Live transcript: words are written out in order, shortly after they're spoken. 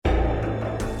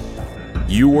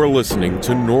You are listening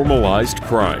to Normalized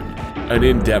Crime, an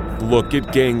in-depth look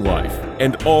at gang life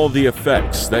and all the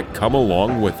effects that come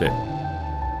along with it.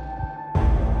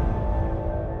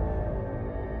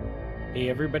 Hey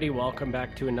everybody, welcome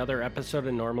back to another episode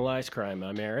of Normalized Crime.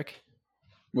 I'm Eric.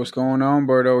 What's going on,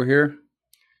 Berto here?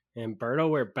 And Berto,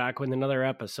 we're back with another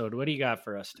episode. What do you got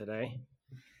for us today?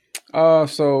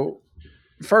 So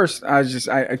first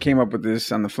I came up with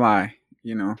this on the fly,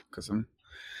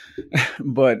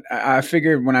 but I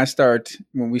figured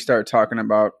when we start talking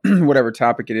about whatever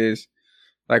topic it is,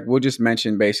 like we'll just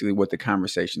mention basically what the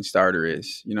conversation starter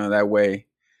is. That way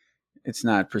it's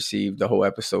not perceived the whole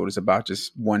episode is about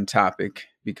just one topic,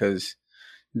 because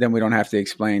then we don't have to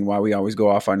explain why we always go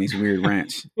off on these weird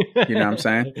rants. You know what I'm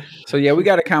saying? So yeah, we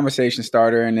got a conversation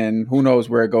starter, and then who knows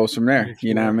where it goes from there.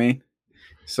 You know what I mean?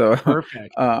 So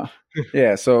Perfect.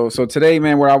 Yeah. So today,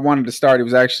 man, where I wanted to start, it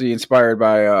was actually inspired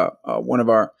by one of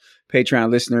our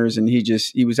Patreon listeners, and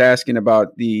he was asking about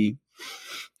I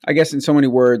guess in so many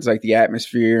words, like the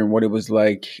atmosphere and what it was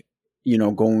like,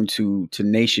 going to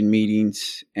nation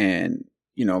meetings and,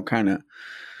 kind of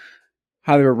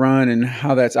how they were run and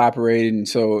how that's operated. And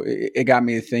so it got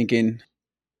me to thinking,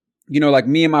 like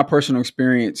me and my personal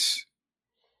experience,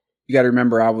 you got to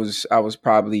remember I was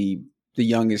probably the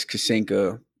youngest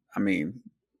Kasinka,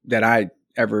 that I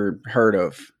ever heard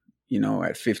of,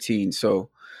 at 15. So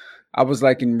I was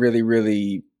like in really,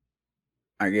 really,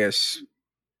 I guess,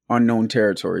 unknown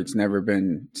territory. It's never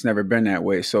been that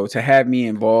way. So to have me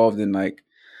involved in like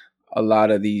a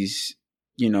lot of these,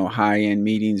 high end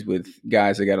meetings with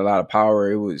guys that got a lot of power,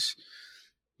 it was,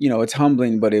 it's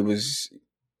humbling, but it was,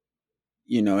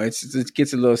 it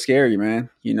gets a little scary, man,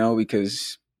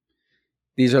 because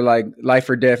these are like life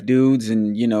or death dudes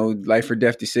and, life or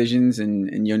death decisions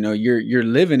and you're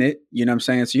living it, you know what I'm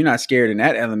saying? So you're not scared in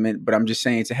that element, but I'm just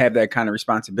saying to have that kind of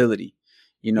responsibility,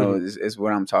 is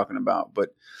what I'm talking about. But,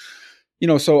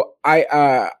 so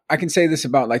I can say this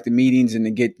about like the meetings and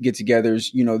the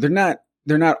get-togethers,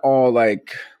 they're not all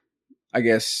like, I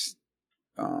guess,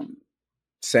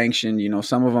 sanctioned.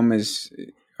 Some of them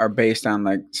are based on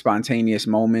like spontaneous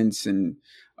moments and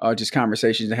just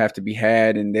conversations that have to be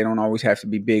had, and they don't always have to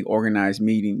be big organized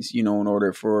meetings, in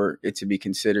order for it to be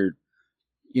considered,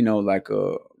 like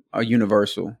a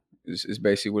universal is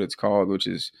basically what it's called, which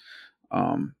is,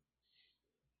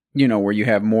 where you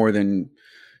have more than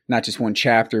not just one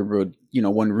chapter, but,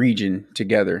 one region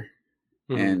together.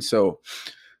 Mm-hmm. And so,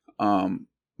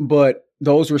 but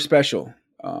those were special.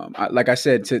 Like I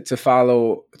said, to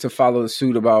follow the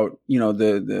suit about,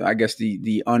 the I guess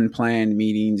the unplanned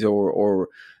meetings or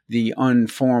the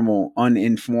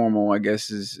uninformal, I guess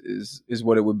is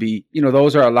what it would be.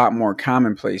 Those are a lot more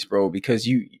commonplace, bro, because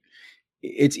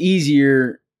it's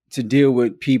easier to deal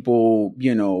with people,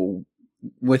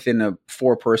 within a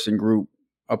 4-person group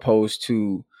opposed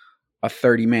to a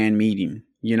 30-man meeting.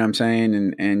 You know what I'm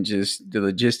saying? And just the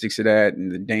logistics of that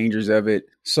and the dangers of it.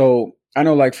 So I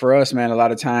know, like for us, man, a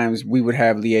lot of times we would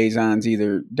have liaisons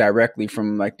either directly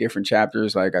from like different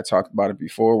chapters. Like I talked about it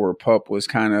before, where Pup was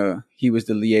he was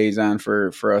the liaison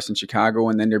for us in Chicago.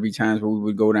 And then there'd be times where we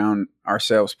would go down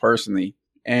ourselves personally.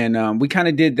 And we kind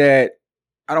of did that.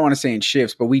 I don't want to say in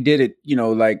shifts, but we did it,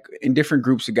 like in different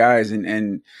groups of guys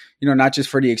and, not just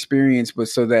for the experience, but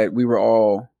so that we were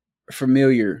all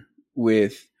familiar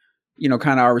with,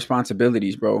 kind of our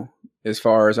responsibilities, bro, as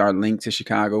far as our link to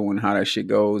Chicago and how that shit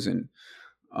goes. And,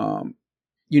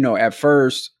 at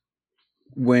first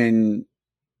when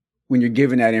you're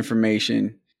given that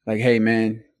information, like, hey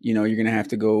man, you're going to have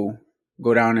to go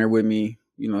down there with me,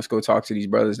 let's go talk to these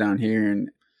brothers down here. And,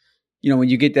 when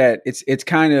you get that, it's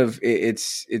kind of,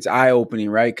 it's eye opening,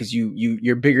 right? Cause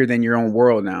you're bigger than your own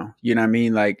world now. You know what I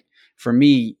mean? Like for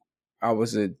me, I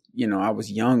was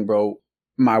young, bro.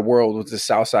 My world was the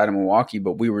south side of Milwaukee,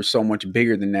 but we were so much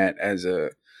bigger than that as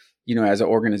as an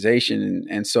organization.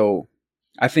 And so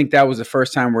I think that was the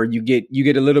first time where you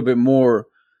get a little bit more,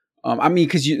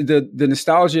 cause the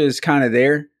nostalgia is kind of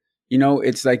there,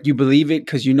 it's like, you believe it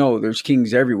cause there's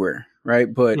kings everywhere.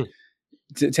 Right. But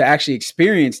to actually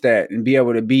experience that and be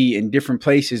able to be in different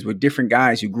places with different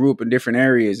guys who grew up in different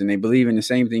areas and they believe in the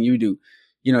same thing you do,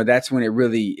 that's when it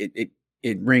really,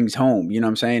 it rings home, you know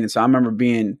what I'm saying? And so I remember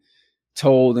being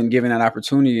told and given that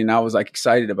opportunity, and I was like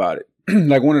excited about it.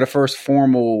 Like one of the first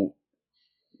formal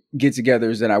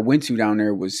get-togethers that I went to down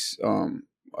there was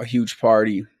a huge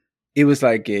party. It was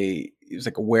like a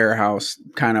warehouse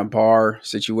kind of bar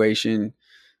situation,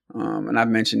 and I've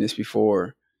mentioned this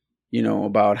before,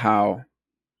 about how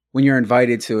when you're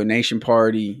invited to a nation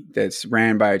party that's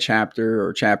ran by a chapter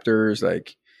or chapters,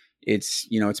 like It's,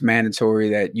 it's mandatory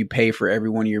that you pay for every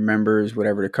one of your members,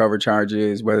 whatever the cover charge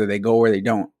is, whether they go or they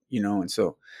don't, and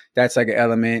so that's like an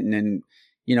element. And then,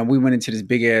 we went into this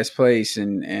big ass place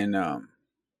and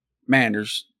man,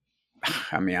 there's,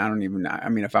 I mean,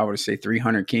 if I were to say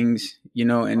 300 kings, in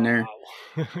there,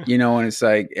 and it's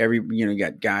like you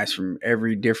got guys from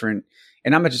every different,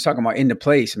 and I'm not just talking about in the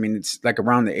place. I mean, it's like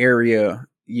around the area,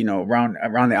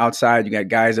 around the outside, you got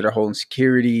guys that are holding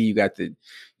security.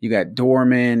 You got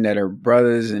doormen that are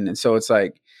brothers. And so it's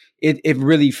like, it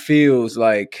really feels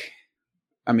like,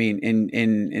 I mean,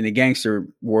 in the gangster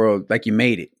world, like you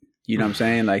made it, you know what I'm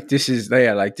saying? Like this is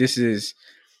the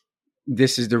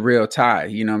real tie,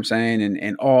 you know what I'm saying?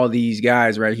 And all these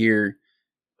guys right here,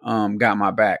 got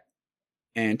my back.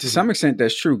 And to some extent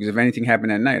that's true. Because if anything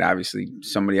happened that night, obviously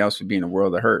somebody else would be in a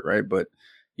world of hurt. Right. But,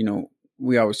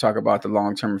 we always talk about the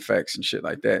long-term effects and shit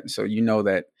like that. And so,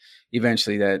 that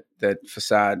eventually that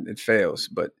facade, it fails.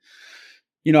 But,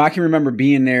 I can remember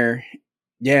being there.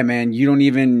 Yeah, man, you don't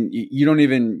even,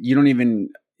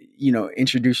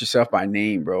 introduce yourself by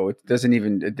name, bro. It doesn't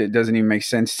even make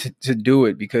sense to do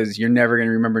it because you're never going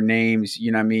to remember names.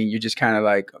 You know what I mean? You're just kind of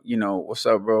like, what's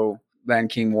up, bro? Latin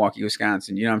King, Milwaukee,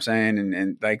 Wisconsin, you know what I'm saying?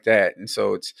 And like that. And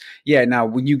so it's, yeah. Now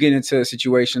when you get into a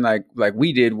situation like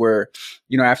we did where,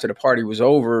 after the party was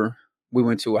over, we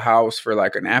went to a house for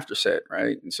like an after set.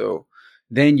 Right. And so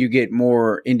then you get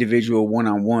more individual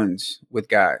one-on-ones with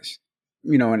guys,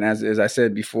 and as I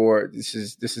said before, this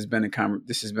has been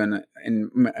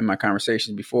in my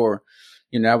conversations before,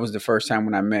 that was the first time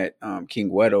when I met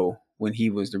King Wedo when he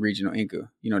was the regional Inca.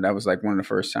 That was like one of the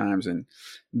first times. And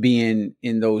being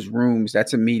in those rooms,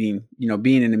 that's a meeting,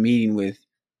 being in a meeting with,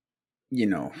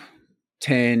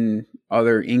 10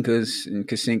 other Incas and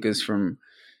Cacincas from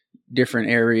different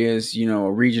areas,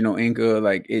 a regional Inca,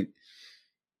 like it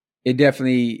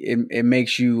definitely, it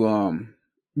makes you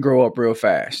grow up real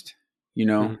fast,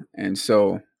 And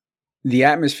so the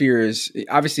atmosphere is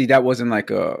obviously that wasn't like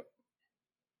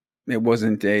it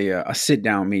wasn't a sit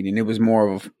down meeting. It was more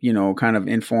of, kind of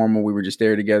informal. We were just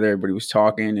there together. Everybody was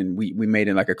talking and we made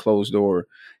it like a closed door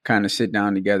kind of sit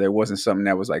down together. It wasn't something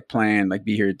that was like planned, like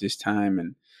be here at this time.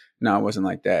 And no, it wasn't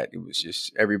like that. It was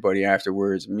just everybody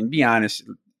afterwards. I mean, be honest,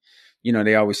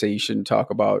 they always say you shouldn't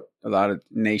talk about a lot of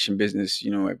nation business,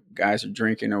 if guys are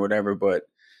drinking or whatever, but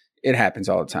it happens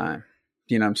all the time.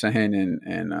 You know what I'm saying?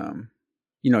 And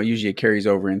usually it carries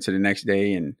over into the next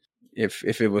day. And if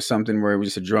it was something where it was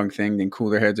just a drunk thing, then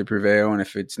cooler heads will prevail. And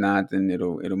if it's not, then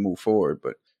it'll move forward.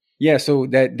 But yeah, so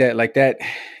that like that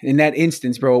in that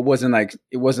instance, bro, it wasn't like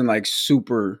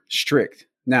super strict.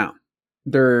 Now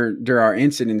there are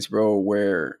incidents, bro,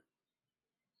 where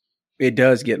it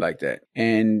does get like that.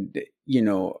 And,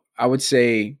 I would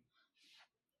say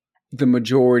the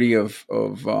majority of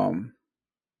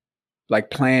like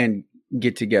planned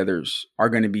get-togethers are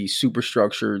going to be super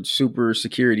structured, super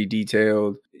security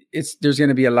detailed. There's going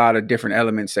to be a lot of different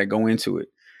elements that go into it.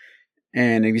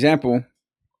 And an example,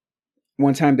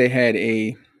 one time they have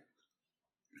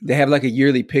like a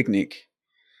yearly picnic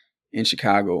in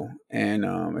Chicago, and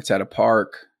it's at a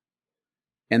park.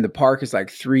 And the park is like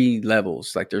 3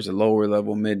 levels. Like there's a lower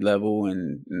level, mid level,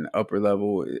 and an upper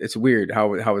level. It's weird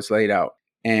how it's laid out.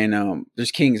 And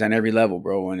there's kings on every level,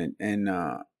 bro. And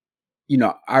I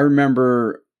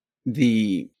remember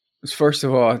first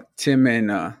of all, Tim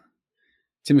and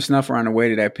Snuff were on the way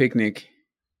to that picnic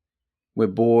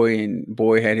with Boy, and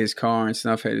Boy had his car and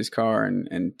Snuff had his car,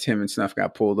 and Tim and Snuff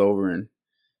got pulled over and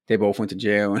they both went to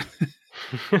jail.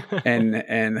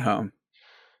 And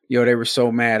they were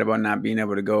so mad about not being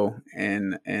able to go.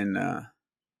 And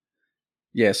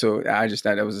yeah, so I just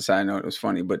thought that was a side note. It was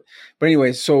funny, but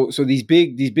anyway, so this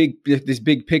big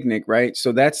picnic, right?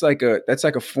 So that's like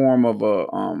a form of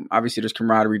obviously there's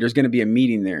camaraderie. There's going to be a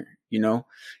meeting there,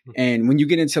 and when you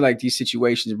get into like these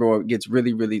situations, bro, it gets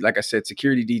really, really, like I said,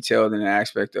 security detailed in an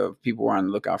aspect of people are on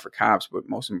the lookout for cops, but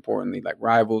most importantly, like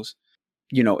rivals.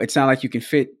 It's not like you can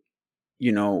fit,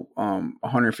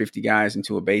 150 guys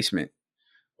into a basement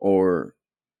or,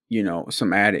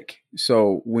 some attic.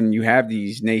 So when you have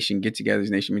these nation get-togethers,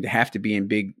 they have to be in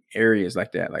big areas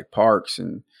like that, like parks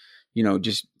and,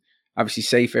 just obviously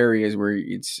safe areas where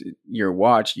you can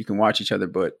watch each other,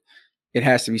 but it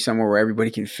has to be somewhere where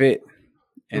everybody can fit.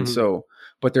 And so,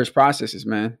 but there's processes,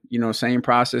 man, same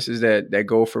processes that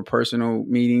go for personal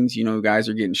meetings. Guys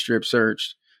are getting strip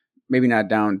searched, maybe not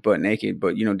down butt naked,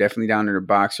 but, definitely down to their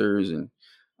boxers and,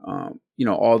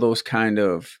 all those kind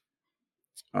of,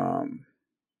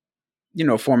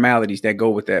 formalities that go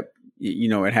with that,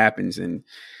 it happens. And,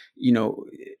 the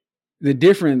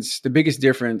biggest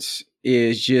difference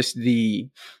is just the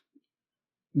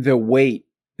weight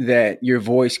that your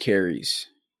voice carries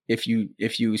if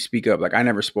you speak up. Like I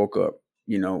never spoke up,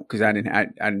 because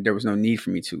there was no need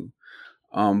for me to.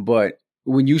 But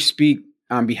when you speak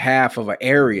on behalf of an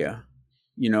area,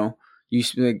 you know, you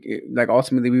speak, like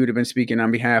ultimately we would have been speaking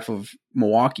on behalf of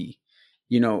Milwaukee.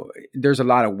 There's a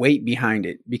lot of weight behind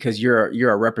it because you're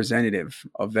a representative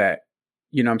of that.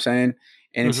 You know what I'm saying?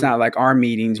 And it's not like our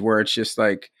meetings where it's just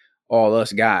like all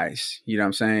us guys, you know what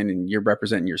I'm saying? And you're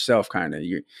representing yourself kind of.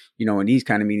 In these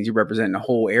kind of meetings, you're representing the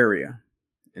whole area.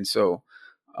 And so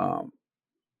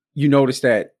you notice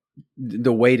that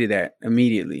the weight of that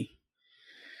immediately.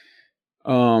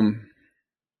 There's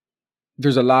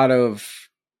a lot of,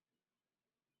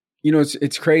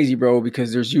 it's crazy, bro,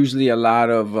 because there's usually a lot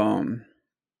of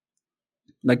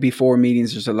like before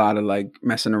meetings, there's a lot of like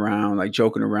messing around, like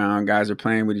joking around. Guys are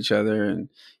playing with each other and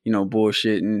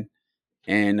bullshitting,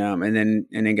 and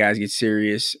then guys get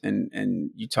serious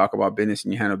and you talk about business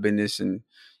and you handle business, and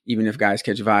even if guys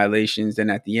catch violations,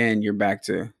 then at the end you're back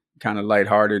to kind of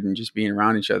lighthearted and just being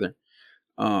around each other.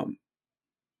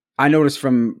 I noticed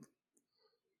from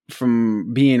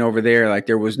being over there, like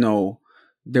there was no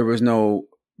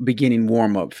beginning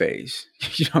warm up phase.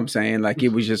 You know what I'm saying? Like it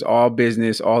was just all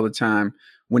business all the time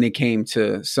when it came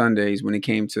to Sundays, when it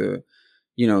came to,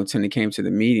 when it came to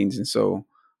the meetings. And so,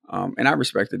 and I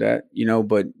respected that,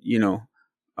 but, you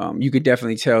could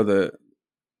definitely tell the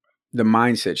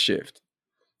mindset shift.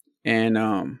 And,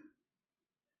 I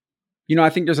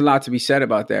think there's a lot to be said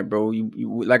about that, bro.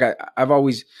 Like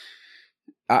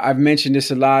I've mentioned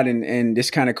this a lot, and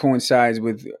this kind of coincides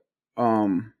with,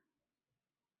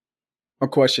 a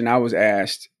question I was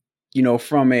asked,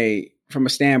 from a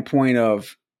standpoint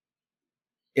of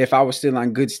if I was still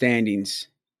on good standings,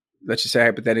 let's just say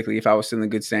hypothetically, if I was still in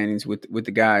good standings with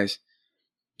the guys,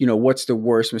 what's the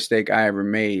worst mistake I ever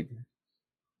made,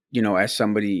 as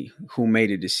somebody who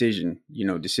made a decision,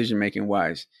 decision making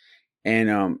wise.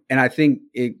 And I think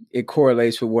it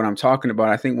correlates with what I'm talking about.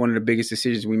 I think one of the biggest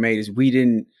decisions we made is we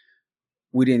didn't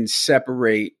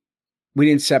separate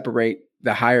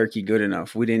the hierarchy good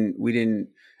enough. We didn't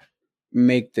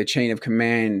make the chain of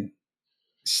command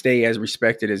stay as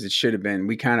respected as it should have been.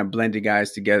 We kind of blended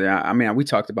guys together. I mean, we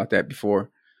talked about that before.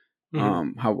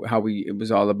 It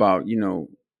was all about,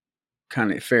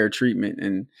 kind of fair treatment.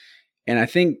 And I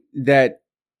think that,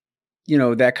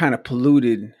 that kind of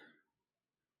polluted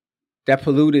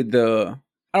the,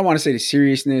 I don't want to say the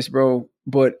seriousness, bro,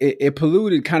 but it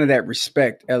polluted kind of that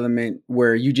respect element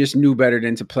where you just knew better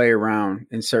than to play around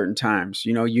in certain times.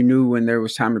 You knew when there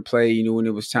was time to play, you knew when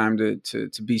it was time to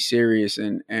be serious.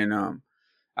 And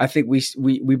I think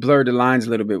we blurred the lines a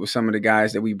little bit with some of the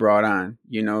guys that we brought on.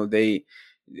 They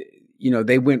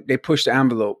pushed the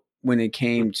envelope when it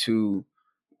came to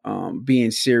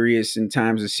being serious in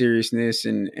times of seriousness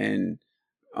and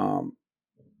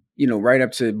right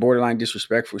up to borderline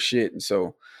disrespectful shit. And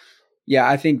so, yeah,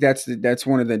 I think that's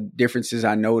one of the differences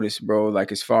I noticed, bro,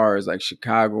 like as far as like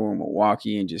Chicago and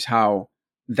Milwaukee and just how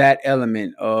that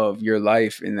element of your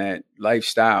life and that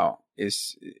lifestyle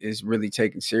is really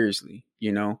taken seriously.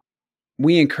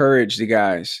 We encourage the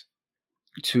guys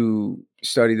to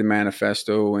study the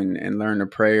manifesto and learn the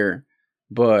prayer,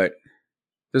 but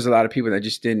there's a lot of people that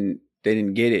just didn't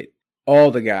get it. All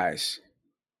the guys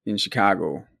in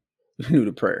Chicago knew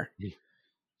the prayer.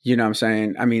 You know what I'm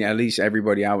saying? I mean, at least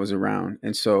everybody I was around.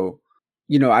 And so,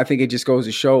 I think it just goes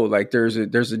to show like there's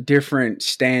a different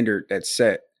standard that's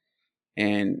set.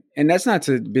 And that's not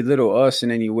to belittle us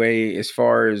in any way as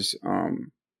far as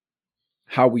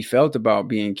how we felt about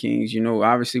being kings.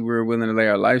 Obviously we were willing to lay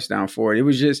our lives down for it. It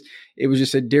was just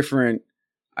a different,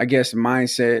 I guess,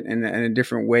 mindset and a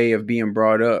different way of being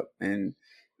brought up. And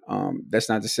that's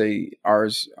not to say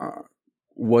ours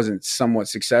wasn't somewhat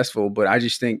successful, but I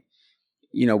just think,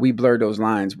 we blurred those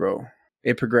lines, bro.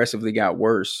 It progressively got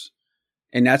worse.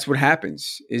 And that's what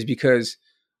happens, is because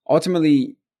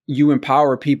ultimately you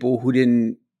empower people who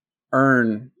didn't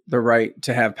earn the right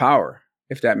to have power,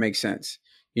 if that makes sense.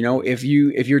 If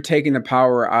you're taking the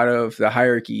power out of the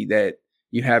hierarchy that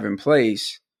you have in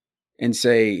place and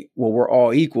say, well, we're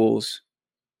all equals,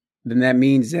 then that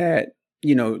means that,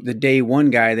 the day one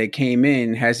guy that came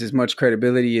in has as much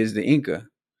credibility as the Inca.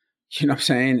 You know what I'm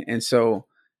saying? And so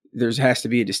there has to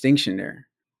be a distinction there.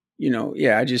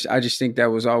 Yeah, I just think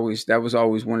that was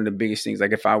always one of the biggest things.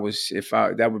 Like if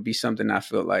that would be something I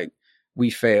felt like we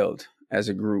failed as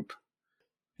a group.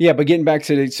 Yeah, but getting back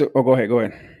to go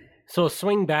ahead. So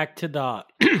swing back to the,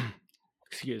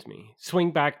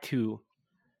 swing back to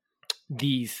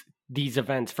these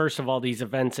events. First of all, these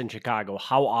events in Chicago,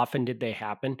 how often did they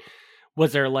happen?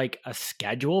 Was there like a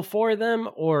schedule for them,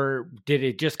 or did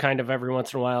it just kind of every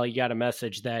once in a while you got a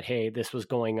message that, hey, this was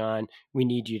going on, we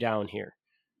need you down here?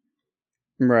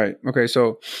 Right. Okay.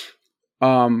 So,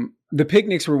 the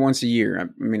picnics were once a year. I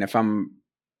mean, if I'm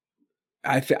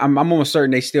almost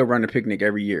certain they still run a picnic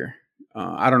every year.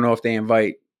 I don't know if they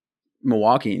invite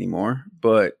Milwaukee anymore,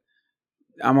 but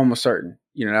I'm almost certain.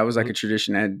 That was like a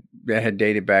tradition that had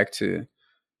dated back to,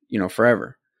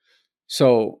 forever.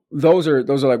 So those are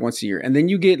like once a year. And then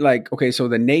you get like, okay, so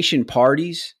the nation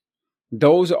parties,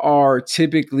 those are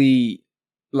typically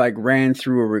like ran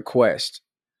through a request.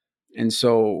 And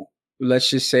so let's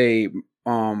just say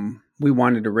we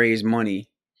wanted to raise money.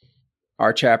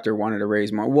 Our chapter wanted to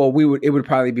raise money. Well, it would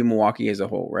probably be Milwaukee as a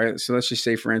whole, right? So let's just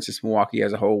say, for instance, Milwaukee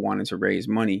as a whole wanted to raise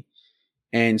money.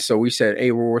 And so we said,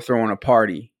 hey, we're throwing a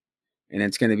party and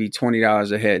it's going to be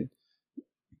 $20 a head.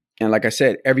 And like I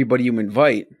said, everybody you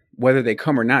invite, whether they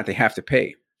come or not, they have to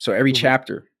pay. So every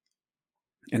chapter,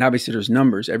 and obviously there's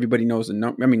numbers. Everybody knows the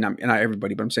number. I mean, not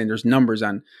everybody, but I'm saying there's numbers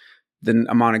on the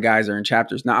amount of guys that are in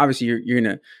chapters. Now, obviously you're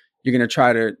gonna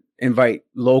try to invite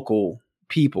local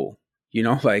people,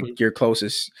 like your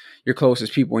closest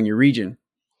people in your region,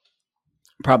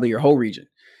 probably your whole region.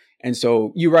 And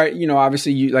so you write,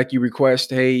 obviously you request,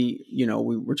 hey,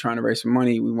 we're trying to raise some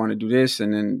money. We want to do this.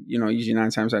 And then, usually 9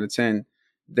 times out of 10,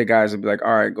 the guys will be like,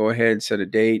 all right, go ahead, set a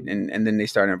date. And then they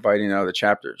start inviting other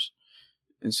chapters.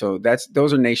 And so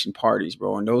those are nation parties,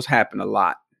 bro. And those happen a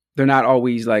lot. They're not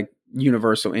always like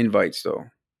universal invites though,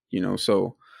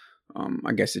 so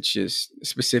I guess it's just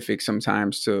specific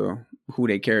sometimes to who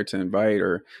they care to invite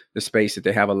or the space that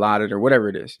they have allotted or whatever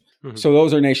it is. Mm-hmm. So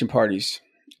those are nation parties.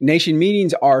 Nation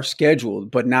meetings are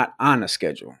scheduled, but not on a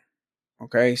schedule.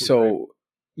 Okay. So,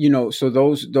 so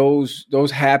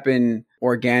those happen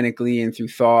organically and through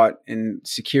thought and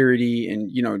security.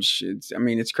 And,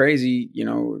 it's crazy,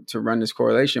 to run this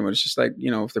correlation, but it's just like,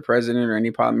 if the president or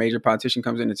any major politician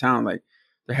comes into town, like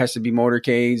there has to be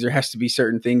motorcades, there has to be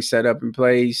certain things set up in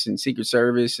place and Secret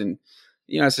Service. And,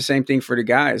 it's the same thing for the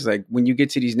guys. Like when you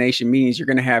get to these nation meetings, you're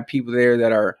going to have people there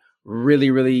that are really,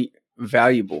 really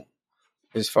valuable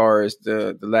as far as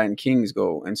the Latin Kings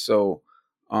go. And so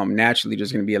naturally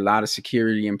there's going to be a lot of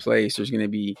security in place. There's going to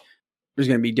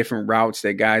be different routes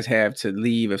that guys have to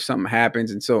leave if something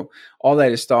happens. And so all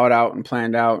that is thought out and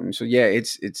planned out. And so, yeah,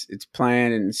 it's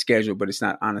planned and scheduled, but it's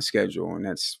not on a schedule. And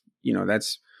that's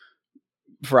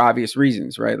for obvious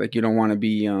reasons, right? Like you don't want to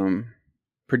be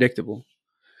predictable.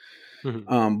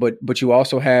 Mm-hmm. But you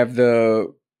also have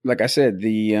like I said,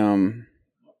 the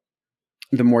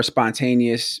more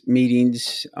spontaneous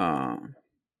meetings, a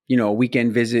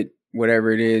weekend visit,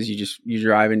 whatever it is, you're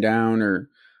driving down or,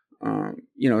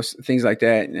 things like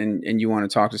that. And you want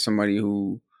to talk to somebody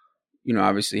who,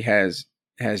 obviously has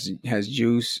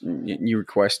juice and you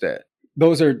request that.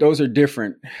 Those are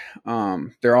different.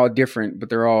 They're all different, but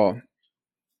they're all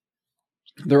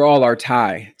our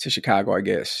tie to Chicago, I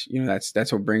guess.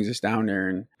 That's what brings us down there.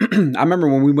 And I remember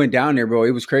when we went down there, bro,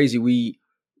 it was crazy.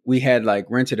 We had like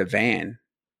rented a van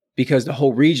because the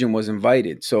whole region was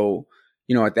invited. So,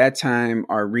 at that time,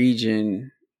 our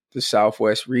region, the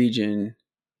Southwest region,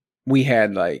 we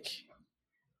had there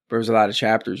was a lot of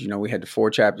chapters. We had the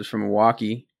 4 chapters from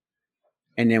Milwaukee,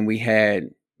 and then we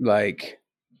had like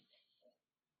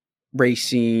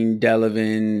Racine,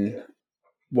 Delavan,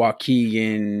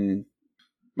 Waukegan,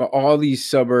 all these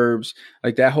suburbs,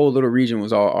 like that whole little region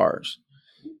was all ours.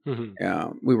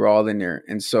 Mm-hmm. We were all in there.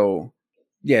 And so,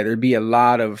 yeah, there'd be a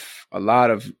lot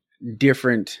of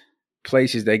different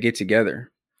places that get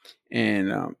together.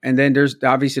 And then there's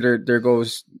obviously there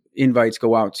goes invites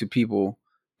go out to people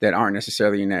that aren't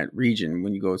necessarily in that region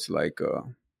when you go to like,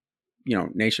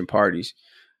 nation parties,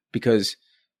 because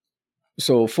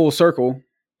so full circle,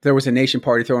 there was a nation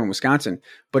party thrown in Wisconsin,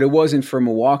 but it wasn't for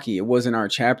Milwaukee. It wasn't our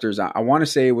chapters. I want to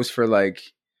say it was for like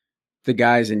the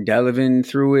guys in Delavan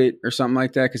threw it or something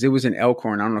like that. Cause it was in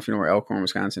Elkhorn. I don't know if you know where Elkhorn,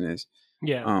 Wisconsin is.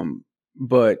 Yeah.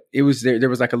 But it was there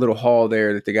was like a little hall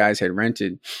there that the guys had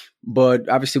rented, but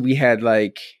obviously we had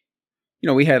like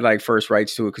first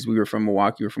rights to it because we were from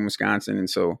Milwaukee, we were from Wisconsin. And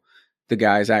so the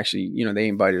guys actually, they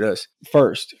invited us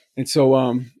first. And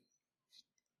so,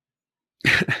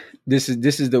 this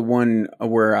is the one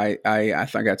where I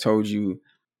think I told you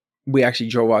we actually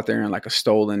drove out there in like a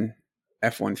stolen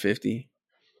F-150,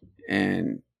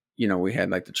 and we had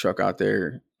like the truck out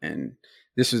there, and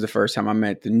this was the first time I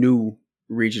met the new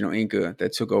regional Inca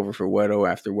that took over for Wedo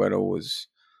after Wedo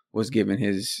was given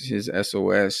his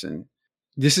SOS. And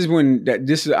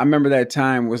I remember that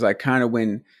time was like kind of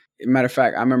when, matter of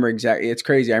fact, I remember exactly, it's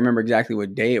crazy. I remember exactly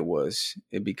what day it was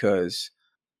because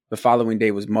the following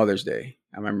day was Mother's Day.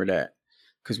 I remember that.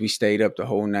 because we stayed up the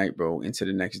whole night, bro, into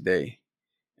the next day,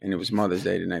 and it was Mother's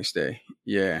Day the next day.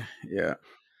 Yeah, yeah,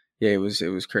 yeah. It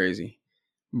was crazy,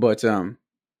 but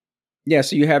yeah.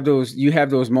 So you have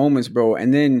those moments, bro,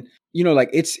 and then like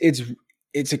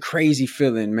it's a crazy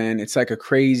feeling, man. It's like a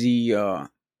crazy,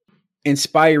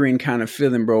 inspiring kind of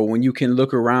feeling, bro, when you can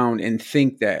look around and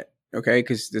think that. Okay,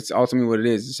 because that's ultimately what it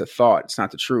is. It's a thought. It's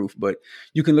not the truth, but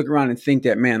you can look around and think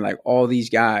that, man, like all these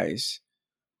guys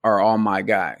are all my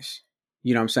guys.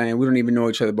 You know what I'm saying? We don't even know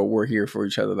each other, but we're here for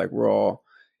each other. Like we're all,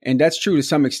 and that's true to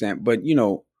some extent. But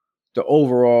the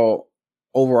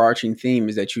overarching theme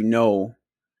is that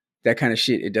that kind of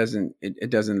shit. It doesn't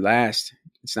last.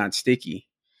 It's not sticky.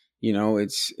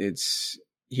 It's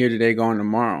here today, gone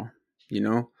tomorrow.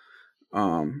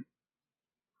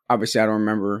 Obviously, I don't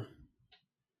remember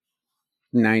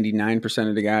 99%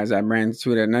 of the guys I ran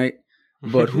into that night,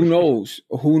 but who knows?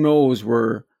 Who knows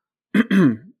where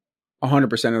 100%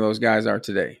 of those guys are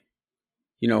today?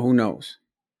 Who knows?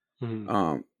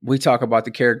 Mm-hmm. We talk about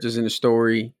the characters in the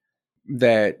story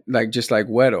that, like, just like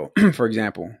Weddle, for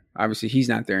example. Obviously, he's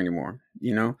not there anymore.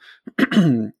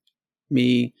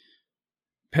 Me,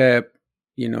 Pep.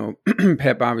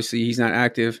 Pep. Obviously, he's not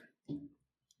active.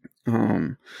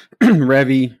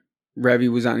 Revy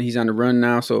he's on the run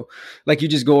now. So like you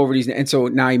just go over these. And so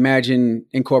now imagine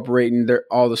incorporating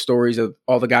all the stories of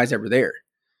all the guys that were there,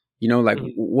 like mm-hmm.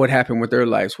 what happened with their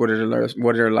lives? What did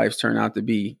their lives turn out to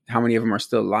be? How many of them are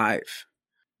still alive?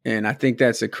 And I think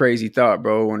that's a crazy thought,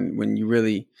 bro. When you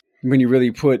really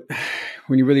put it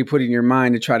in your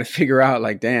mind to try to figure out,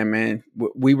 like, damn, man,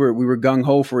 we were gung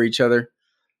ho for each other,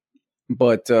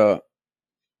 but,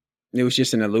 it was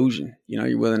just an illusion.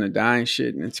 You're willing to die and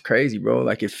shit. And it's crazy, bro.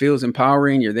 Like, it feels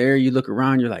empowering. You're there. You look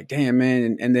around. You're like, damn,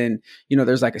 man. And then,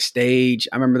 there's like a stage.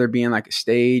 I remember there being like a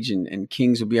stage and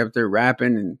Kings would be up there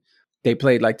rapping. And they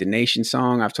played like the nation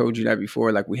song. I've told you that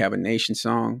before. Like, we have a nation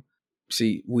song.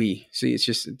 See,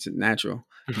 it's natural.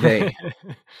 They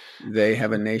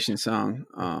have a nation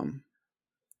song.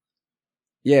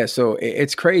 Yeah. So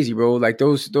it's crazy, bro. Like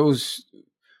those,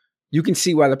 you can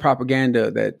see why the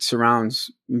propaganda that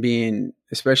surrounds being,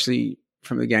 especially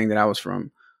from the gang that I was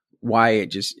from, why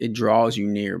it draws you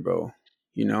near, bro.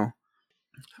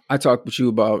 I talked with you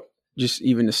about just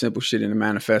even the simple shit in the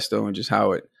manifesto and just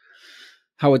how it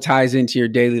ties into your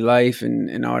daily life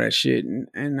and all that shit.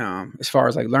 And as far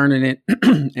as like learning it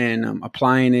and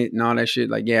applying it and all that shit,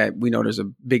 like, yeah, we know there's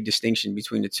a big distinction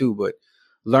between the two, but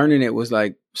learning it was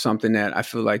like something that I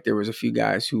feel like there was a few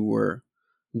guys who were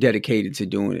dedicated to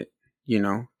doing it.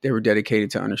 They were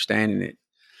dedicated to understanding it.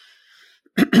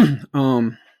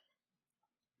 I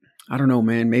don't know,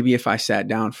 man. Maybe if I sat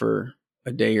down for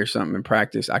a day or something and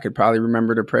practice, I could probably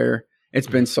remember the prayer. It's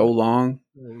been so long,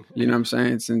 you know what I'm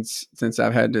saying? Since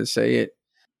I've had to say it.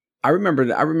 I remember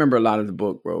a lot of the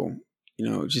book, bro.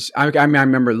 I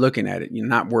remember looking at it,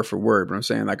 not word for word, but I'm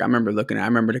saying, like, I remember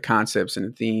the concepts and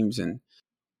the themes, and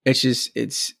it's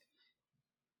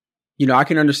I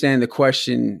can understand the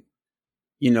question,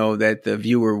 that the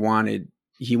viewer wanted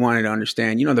to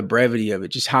understand, the brevity of it,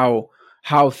 just how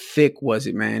thick was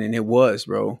it, man? And it was,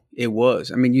 bro. It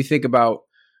was. I mean, you think about,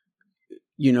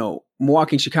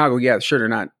 Milwaukee and Chicago, yeah, sure, they're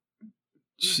not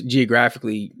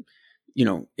geographically,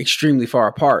 extremely far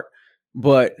apart,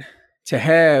 but to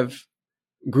have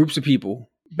groups of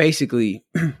people basically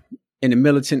in a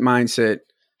militant mindset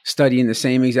studying the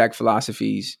same exact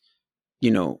philosophies,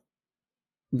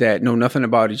 that know nothing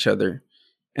about each other,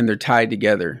 and they're tied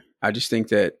together. I just think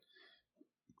that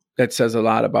says a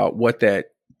lot about what that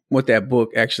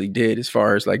book actually did as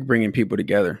far as like bringing people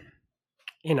together.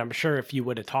 And I'm sure if you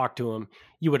would have talked to them,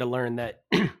 you would have learned that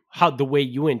how the way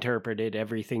you interpreted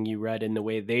everything you read and the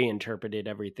way they interpreted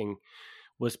everything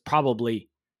was probably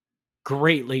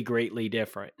greatly, greatly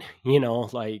different.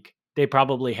 Like they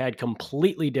probably had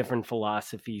completely different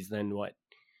philosophies than what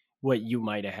you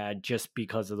might have had, just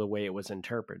because of the way it was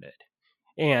interpreted.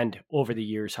 And over the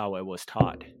years, how it was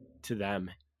taught to them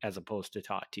as opposed to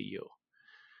taught to you,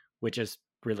 which is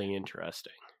really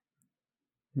interesting.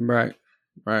 Right.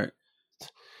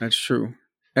 That's true.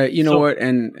 You know what?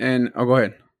 And go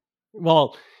ahead.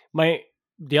 Well,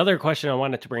 the other question I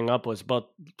wanted to bring up was about,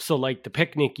 so like the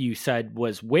picnic you said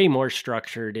was way more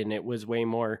structured, and it was way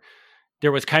more,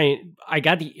 there was I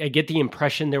get the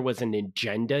impression there was an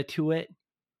agenda to it.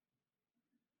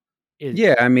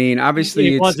 Yeah, I mean,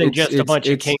 obviously it wasn't just a bunch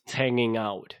of kings hanging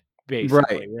out,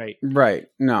 basically, right.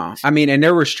 No, I mean, and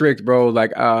they were strict, bro.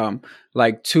 Like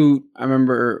Toot, I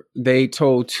remember they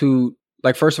told Toot,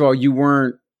 like, first of all, you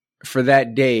weren't for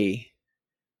that day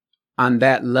on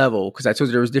that level, because I told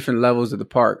you there was different levels of the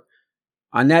park.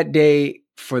 On that day,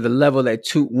 for the level that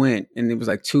Toot went, and it was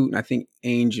like Toot and I think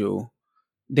Angel,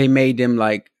 they made them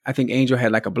like, I think Angel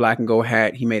had like a black and gold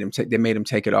hat. They made him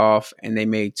take it off, and they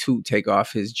made Toot take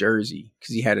off his jersey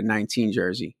because he had a 19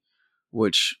 jersey,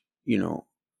 which,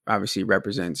 obviously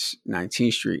represents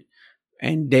 19th Street.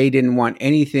 And they didn't want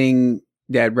anything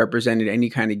that represented any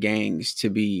kind of gangs to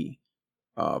be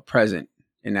present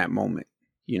in that moment.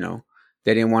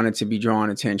 They didn't want it to be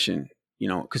drawing attention,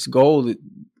 because gold,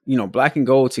 black and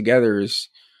gold together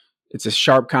it's a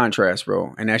sharp contrast,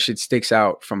 bro. And that shit sticks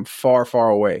out from far, far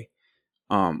away.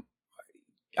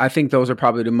 I think those are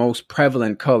probably the most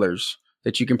prevalent colors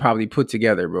that you can probably put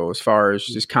together, bro, as far as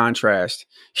just contrast,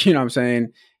 you know what I'm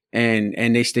saying?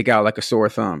 And they stick out like a sore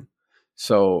thumb.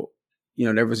 So,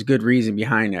 there was a good reason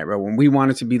behind that, bro. When we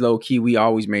wanted to be low key, we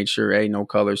always made sure, hey, no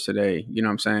colors today, you know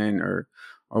what I'm saying? Or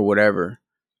whatever.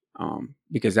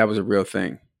 Because that was a real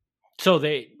thing. So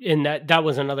that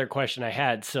was another question I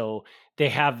had. So they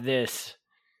have this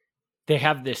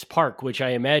park, which I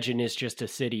imagine is just a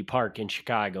city park in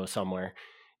Chicago somewhere,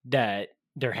 that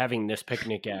they're having this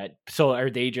picnic at. So are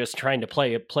they just trying to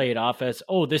play it off as,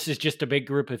 oh, this is just a big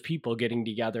group of people getting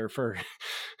together for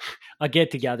a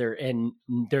get together, and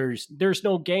there's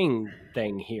no gang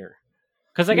thing here?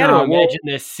 Because I got to imagine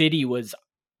this city was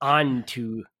on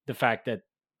to the fact that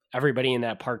everybody in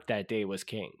that park that day was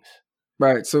kings.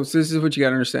 Right. So this is what you got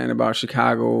to understand about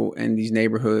Chicago and these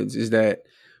neighborhoods, is that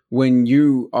when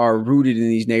you are rooted in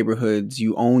these neighborhoods,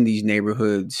 you own these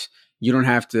neighborhoods, you don't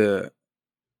have to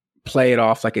play it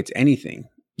off like it's anything.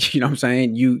 You know what I'm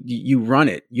saying? You run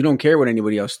it. You don't care what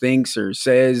anybody else thinks or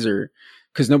says, or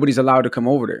because nobody's allowed to come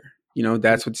over there.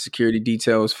 That's what the security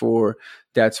detail is for.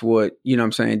 That's what,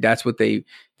 I'm saying? That's what they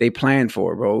plan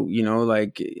for, bro.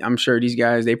 Like, I'm sure these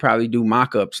guys, they probably do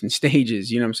mock-ups and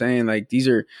stages, you know what I'm saying? Like, these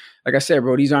are, like I said,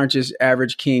 bro, these aren't just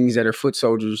average kings that are foot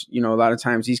soldiers. A lot of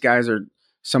times these guys are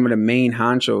some of the main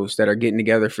honchos that are getting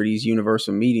together for these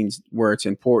universal meetings where it's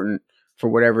important for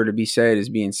whatever to be said is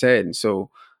being said. And so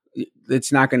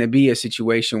it's not going to be a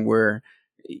situation where,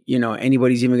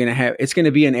 anybody's even going to have, it's going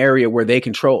to be an area where they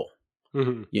control.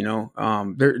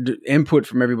 Mm-hmm. Their input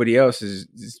from everybody else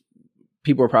is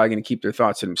people are probably going to keep their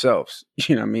thoughts to themselves.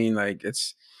 You know what I mean? Like,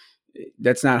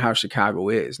 that's not how Chicago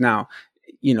is. Now,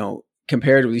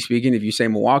 comparatively speaking, if you say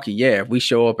Milwaukee, yeah, if we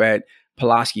show up at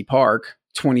Pulaski Park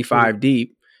 25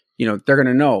 deep, they're going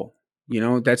to know,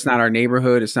 that's not our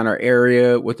neighborhood. It's not our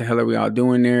area. What the hell are we all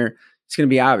doing there? It's going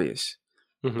to be obvious.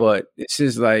 Mm-hmm. But this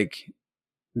is like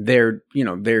their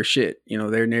shit,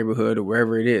 their neighborhood or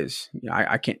wherever it is.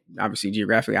 I can't, obviously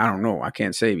geographically, I don't know. I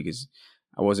can't say because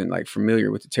I wasn't like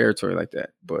familiar with the territory like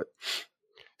that. But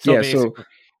so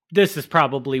this is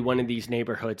probably one of these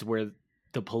neighborhoods where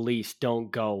the police don't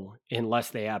go unless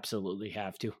they absolutely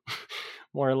have to,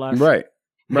 more or less. Right.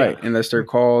 Yeah. Unless they're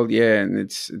called. Yeah. And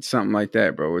it's something like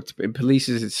that, bro. It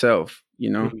polices itself,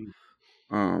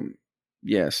 Mm-hmm.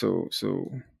 Yeah. So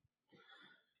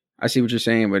I see what you're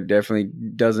saying, but definitely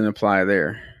doesn't apply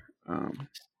there.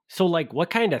 So like what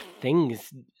kind of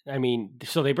things,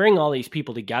 so they bring all these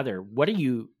people together.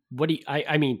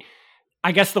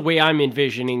 I guess the way I'm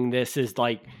envisioning this is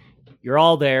like, you're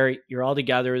all there, you're all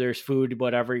together, there's food,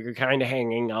 whatever, you're kind of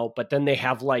hanging out, but then they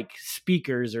have like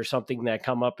speakers or something that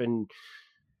come up and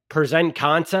present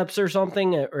concepts or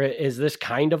something. Or is this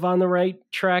kind of on the right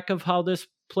track of how this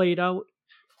played out?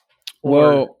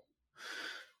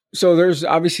 So there's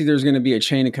going to be a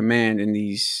chain of command in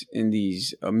these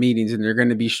meetings, and they're going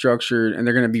to be structured and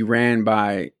they're going to be ran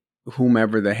by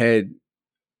whomever the head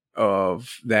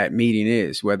of that meeting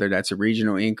is, whether that's a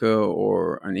regional Inca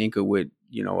or an Inca with,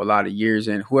 a lot of years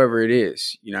in, whoever it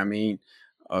is,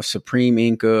 a supreme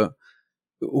Inca,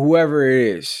 whoever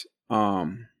it is,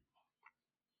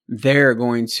 they're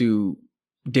going to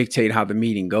dictate how the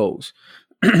meeting goes.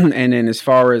 And then as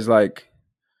far as like,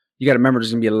 you got to remember,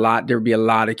 there'll be a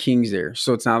lot of kings there.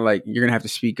 So it's not like you're going to have to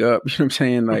speak up. You know what I'm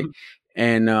saying? Like,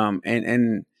 mm-hmm.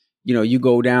 and you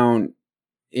go down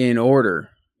in order,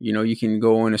 you can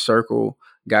go in a circle,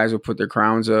 guys will put their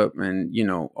crowns up and,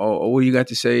 what do you got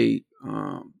to say?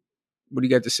 What do you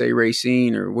got to say,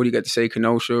 Racine? Or what do you got to say,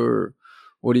 Kenosha? Or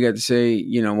what do you got to say,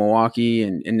 Milwaukee?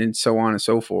 And then so on and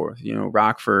so forth,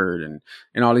 Rockford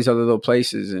and all these other little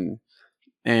places. And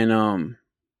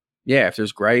yeah, if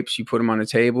there's gripes, you put them on the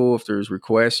table. If there's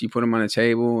requests, you put them on the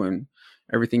table, and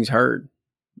everything's heard,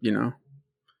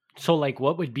 So, like,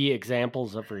 what would be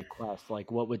examples of requests?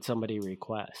 Like, what would somebody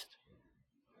request?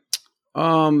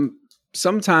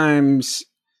 Sometimes,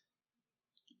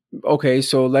 okay,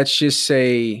 so let's just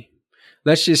say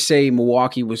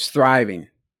Milwaukee was thriving,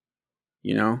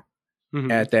 mm-hmm.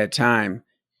 at that time.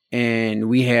 and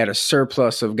we had a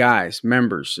surplus of guys,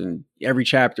 members, and every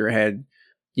chapter had,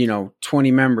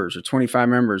 20 members or 25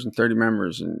 members and 30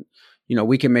 members. And,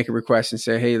 we can make a request and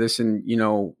say, hey, listen,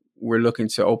 we're looking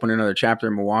to open another chapter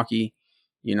in Milwaukee.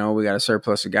 We got a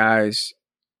surplus of guys,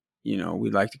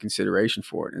 we'd like the consideration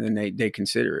for it. And then they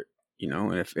consider it,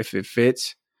 and if it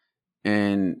fits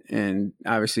and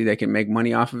obviously they can make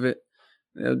money off of it,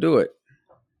 they'll do it.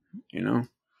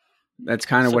 That's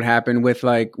kind of what happened with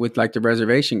the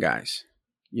reservation guys,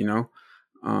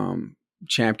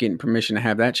 Champ getting permission to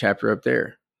have that chapter up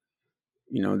there.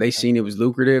 They seen it was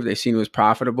lucrative. They seen it was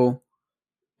profitable,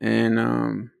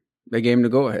 and they gave him the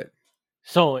go ahead.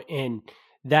 So, and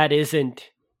that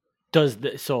isn't,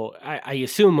 so I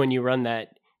assume when you run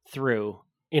that through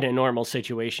in a normal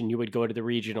situation, you would go to the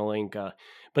regional Inca,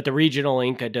 but the regional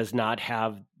Inca does not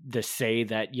have the say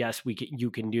that, yes,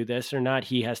 you can do this or not.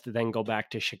 He has to then go back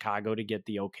to Chicago to get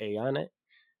the okay on it.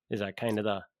 Is that kind of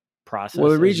the process?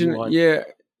 Well, the regional, yeah,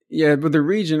 but the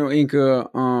regional Inca,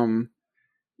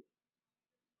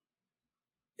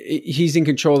 he's in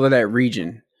control of that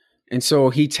region, and so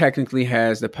he technically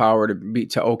has the power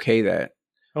to okay that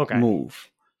move.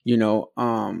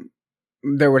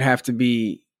 There would have to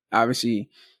be obviously,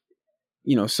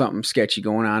 something sketchy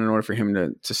going on in order for him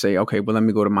to say, okay, well, let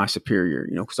me go to my superior,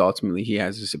 because ultimately he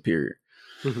has a superior.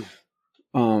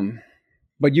 Mm-hmm.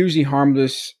 But usually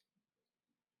harmless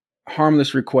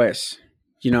requests,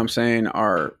 what I'm saying,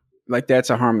 are like, that's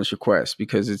a harmless request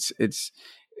because it's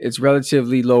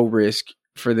relatively low risk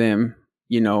for them,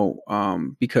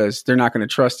 because they're not going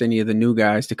to trust any of the new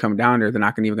guys to come down there. They're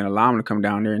not even going to allow them to come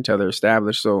down there until they're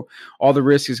established. So all the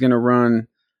risk is going to run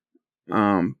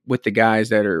with the guys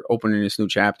that are opening this new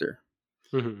chapter,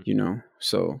 mm-hmm.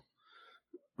 So,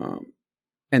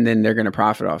 and then they're going to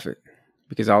profit off it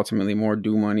because ultimately more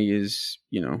due money is,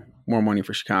 more money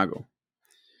for Chicago.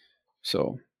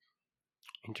 So,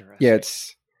 interesting.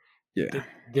 Yeah,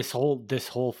 this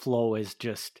whole flow is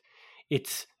just,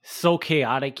 it's so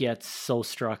chaotic yet so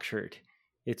structured.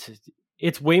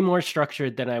 It's way more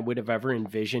structured than I would have ever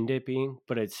envisioned it being,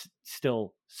 but it's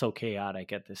still so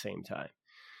chaotic at the same time.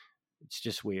 It's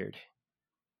just weird.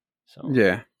 So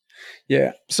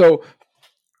yeah. So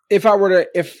if I were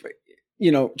to,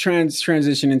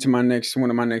 transition into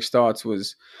one of my next thoughts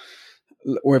was,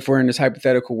 or if we're in this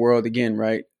hypothetical world again,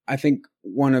 right? I think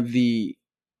one of the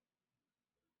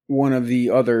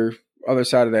other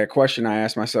side of that question I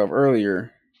asked myself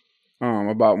earlier,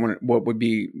 about what would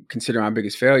be considered my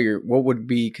biggest failure, what would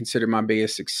be considered my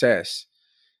biggest success.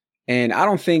 And I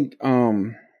don't think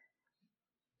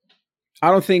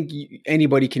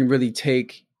anybody can really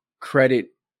take credit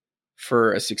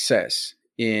for a success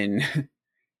in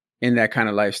that kind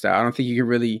of lifestyle. I don't think you can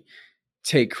really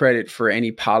take credit for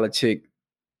any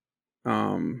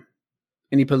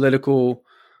any political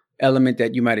element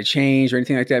that you might have changed or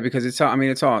anything like that, because it's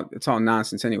all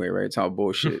nonsense anyway, right? It's all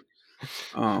bullshit.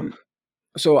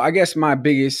 So I guess my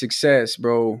biggest success,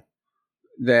 bro,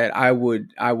 that I would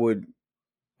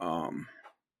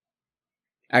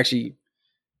actually,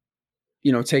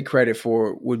 take credit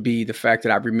for would be the fact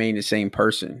that I've remained the same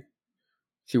person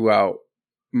throughout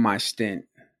my stint.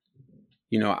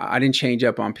 I didn't change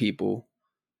up on people.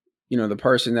 The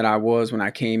person that I was when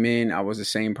I came in, I was the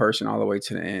same person all the way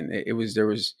to the end.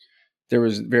 There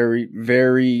was very,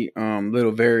 very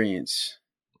little variance,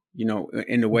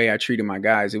 in the way I treated my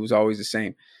guys. It was always the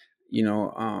same,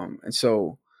 and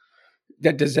so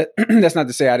that's not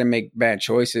to say I didn't make bad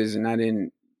choices and I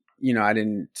didn't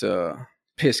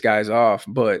piss guys off,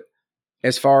 but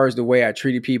as far as the way I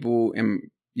treated people and,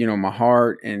 my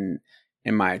heart and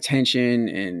my attention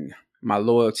and my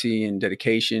loyalty and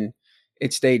dedication,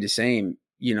 it stayed the same,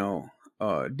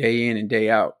 day in and day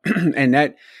out. And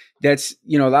that's,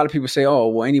 a lot of people say, oh,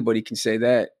 well, anybody can say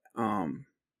that,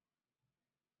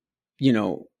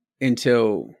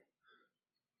 until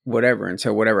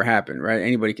whatever happened, right?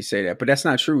 Anybody can say that, but that's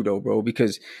not true though, bro,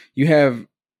 because you have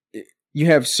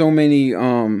so many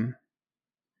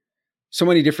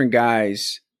different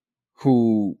guys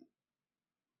who,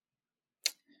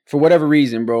 for whatever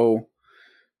reason, bro,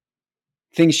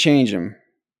 things change them,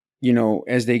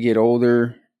 as they get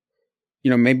older.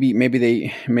 Maybe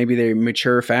they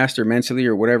mature faster mentally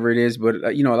or whatever it is. But,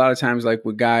 a lot of times, like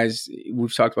with guys,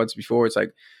 we've talked about this before, it's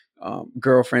like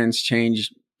girlfriends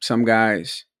change some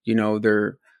guys,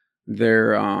 their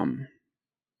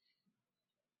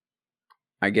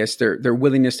I guess their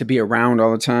willingness to be around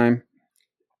all the time,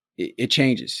 it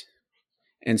changes.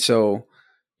 And so,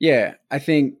 yeah, I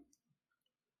think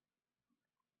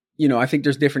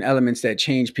there's different elements that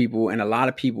change people, and a lot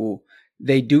of people,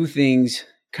 they do things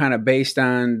kind of based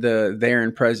on the there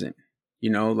and present,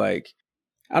 like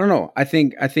I don't know. I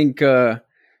think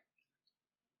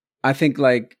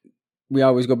like we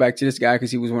always go back to this guy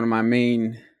because he was one of my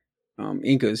main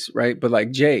Incas, right? But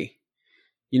like Jay,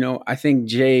 I think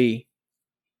Jay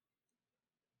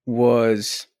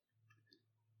was,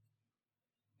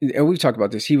 and we've talked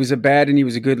about this. He was a bad and he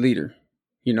was a good leader.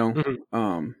 You know,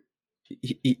 Mhm.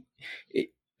 he,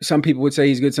 some people would say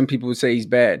he's good, some people would say he's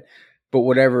bad, but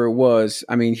whatever it was,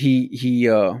 I mean, he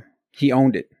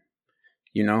owned it.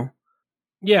 You know.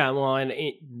 Yeah, well, and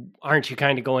aren't you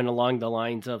kind of going along the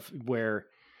lines of where,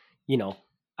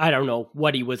 I don't know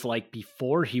what he was like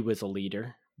before he was a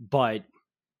leader, but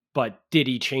did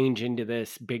he change into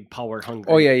this big power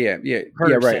hungry Oh yeah.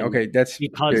 Right. person Okay, that's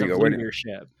because there you of go.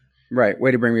 leadership? Right.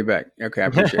 Way to bring me back. Okay, I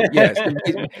appreciate it. Yes.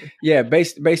 Yeah,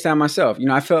 based on myself.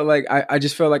 I felt like I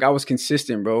just felt like I was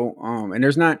consistent, bro. And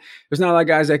there's not a lot of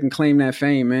guys that can claim that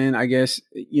fame, man. I guess,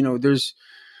 there's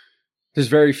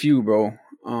very few, bro.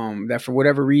 That for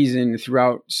whatever reason,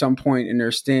 throughout some point in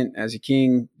their stint as a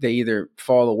king, they either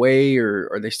fall away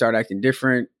or they start acting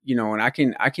different, and I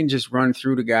can just run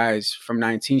through the guys from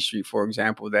 19th Street, for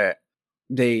example, that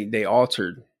they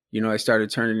altered. They started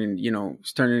turning into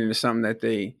something that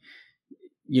they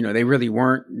really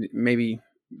weren't. Maybe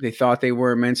they thought they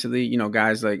were mentally,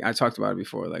 guys like I talked about it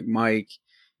before, like Mike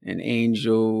and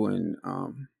Angel and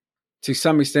to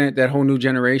some extent that whole new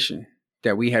generation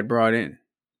that we had brought in.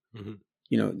 Mhm.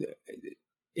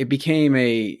 It became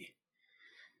the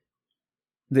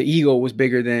ego was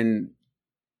bigger than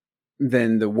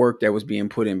the work that was being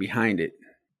put in behind it.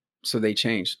 So they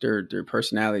changed, their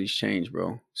personalities changed,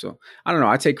 bro. So I don't know.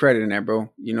 I take credit in that,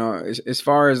 bro. As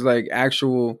far as like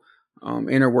actual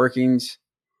inner workings,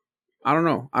 I don't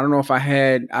know. I don't know if I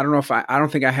had, I don't know if I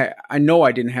don't think I had, I know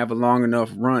I didn't have a long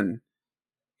enough run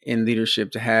in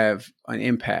leadership to have an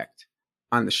impact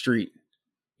on the street.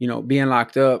 Being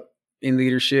locked up in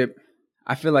leadership,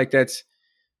 I feel like that's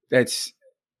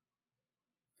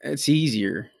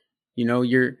easier.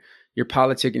 You're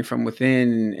politicking from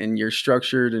within and you're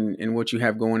structured and what you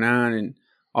have going on. And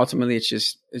ultimately it's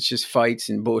just fights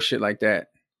and bullshit like that.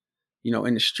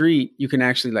 In the street, you can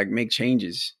actually like make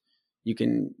changes. You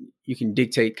can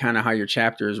dictate kind of how your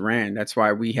chapters ran. That's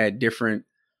why we had different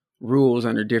rules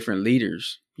under different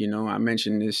leaders. I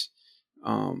mentioned this,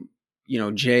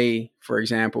 Jay, for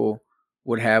example,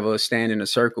 would have us stand in a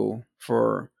circle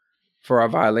for our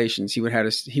violations. He would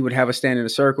have us stand in a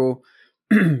circle.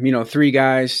 Three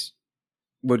guys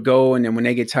would go, and then when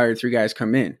they get tired, three guys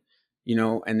come in.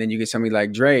 And then you get somebody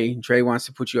like Dre. Dre wants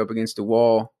to put you up against the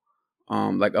wall,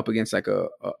 like up against like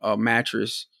a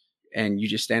mattress, and you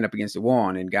just stand up against the wall,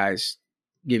 and then guys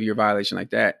give you a violation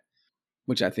like that,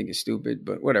 which I think is stupid,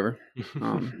 but whatever.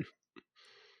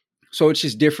 So it's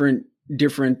just different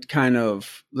kind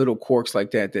of little quirks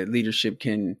like that leadership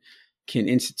can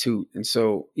institute. And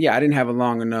so, yeah, I didn't have a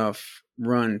long enough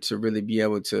run to really be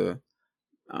able to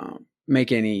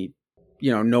make any,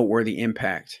 noteworthy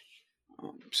impact.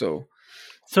 So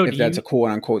if that's a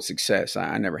quote unquote success,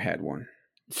 I never had one.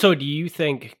 So do you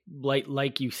think,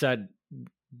 like you said,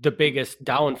 the biggest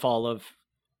downfall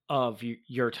of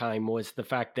your time was the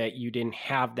fact that you didn't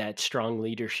have that strong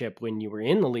leadership when you were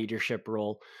in the leadership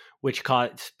role, which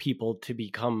caused people to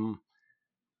become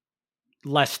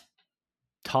less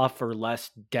tough or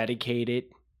less dedicated,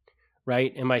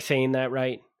 right? Am I saying that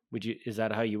right? Is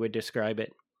that how you would describe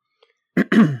it?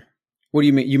 What do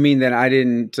you mean? You mean that I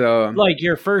didn't like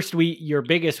your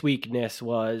biggest weakness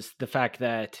was the fact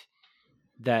that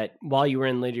while you were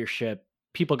in leadership,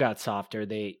 people got softer.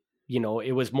 They,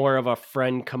 it was more of a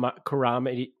friend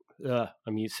calamity.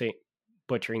 I'm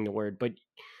butchering the word, but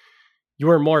you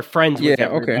were more friends with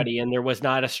everybody, and there was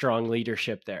not a strong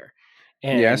leadership there.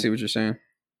 And yeah, I see what you're saying.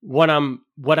 What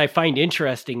I find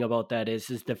interesting about that is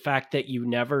the fact that you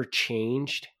never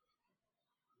changed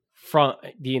from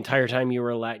the entire time you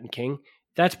were a Latin king.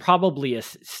 That's probably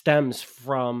stems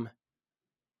from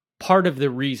part of the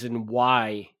reason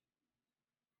why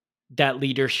that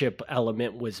leadership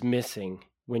element was missing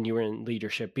when you were in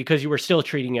leadership, because you were still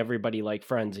treating everybody like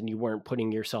friends and you weren't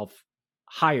putting yourself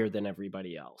higher than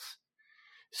everybody else.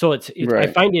 So it's right.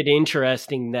 I find it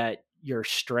interesting that your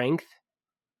strength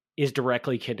is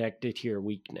directly connected to your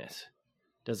weakness.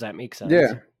 Does that make sense?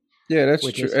 Yeah,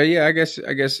 that's true. Yeah, I guess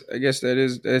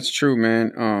that's true,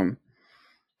 man.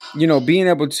 Being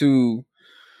able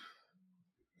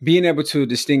to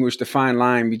distinguish the fine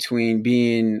line between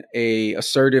being a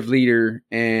assertive leader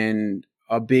and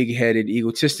a big-headed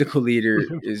egotistical leader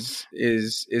is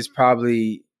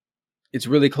probably, it's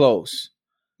really close.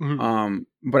 Mm-hmm.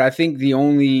 But I think the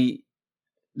only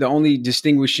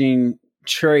distinguishing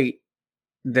trait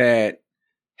that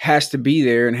has to be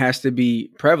there and has to be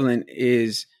prevalent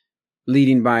is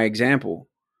leading by example,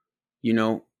 you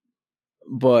know,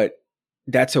 but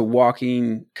that's a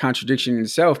walking contradiction in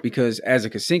itself, because as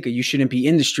a Kasinka, you shouldn't be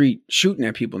in the street shooting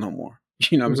at people no more.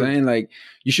 You know what I'm saying? Like,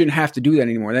 you shouldn't have to do that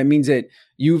anymore. That means that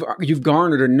you've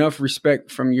garnered enough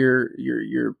respect from your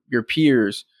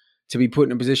peers to be put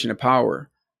in a position of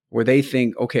power where they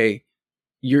think, okay,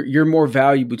 you're more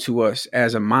valuable to us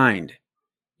as a mind.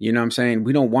 You know what I'm saying?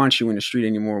 We don't want you in the street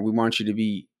anymore. We want you to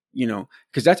be, you know,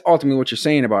 because that's ultimately what you're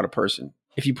saying about a person.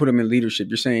 If you put them in leadership,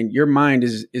 you're saying your mind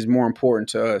is more important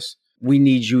to us. We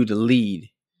need you to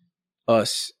lead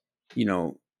us, you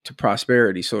know, to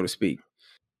prosperity, so to speak.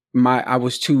 I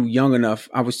was too young enough.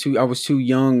 I was too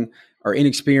young or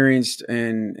inexperienced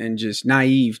and just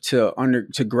naive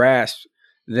to grasp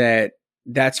that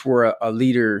that's where a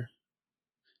leader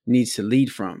needs to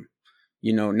lead from.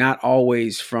 You know, not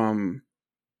always from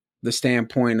the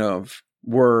standpoint of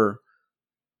we're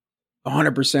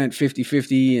 100%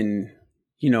 50-50 and,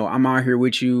 you know, I'm out here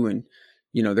with you, and,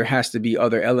 you know, there has to be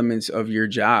other elements of your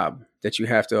job that you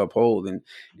have to uphold.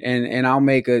 And I'll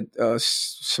make a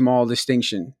small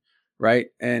distinction, right?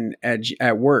 And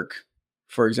at work,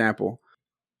 for example,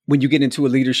 when you get into a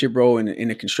leadership role in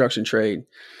a construction trade,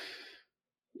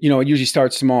 you know, it usually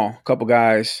starts small, a couple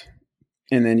guys,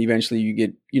 and then eventually you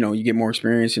get more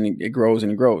experience, and it grows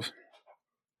and it grows.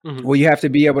 Mm-hmm. Well, you have to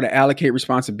be able to allocate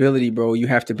responsibility, bro. You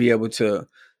have to be able to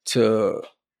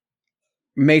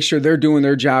make sure they're doing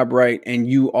their job right, and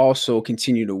you also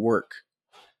continue to work.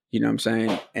 You know what I'm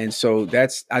saying? And so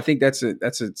I think that's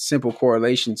a simple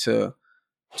correlation to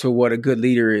what a good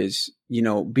leader is. You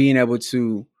know, being able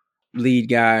to lead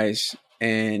guys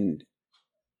and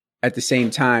at the same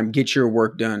time get your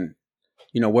work done.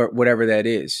 You know, whatever that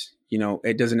is. You know,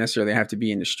 it doesn't necessarily have to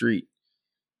be in the street,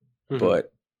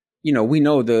 but you know, we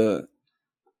know the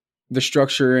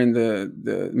structure and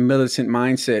the militant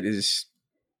mindset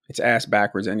it's ass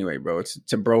backwards anyway, bro.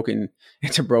 It's a broken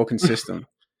system.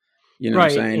 You know what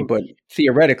I'm saying? But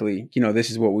theoretically, you know, this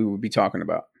is what we would be talking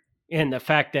about. And the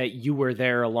fact that you were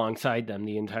there alongside them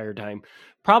the entire time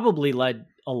probably led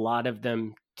a lot of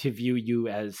them to view you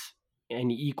as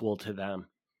an equal to them,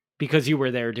 because you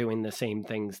were there doing the same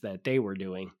things that they were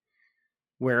doing.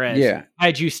 Whereas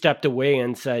had you stepped away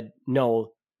and said,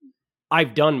 no,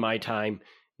 I've done my time,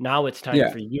 now it's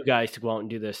time for you guys to go out and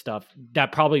do this stuff,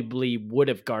 that probably would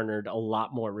have garnered a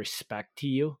lot more respect to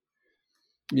you.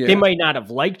 Yeah. They might not have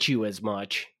liked you as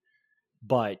much,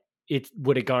 but it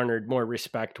would have garnered more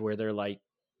respect, where they're like,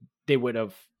 they would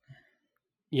have,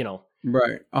 you know,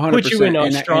 right, 100%. Put you in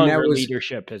a stronger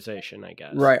leadership position, I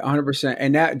guess. Right, 100%.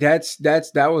 And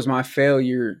that was my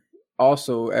failure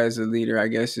also as a leader, I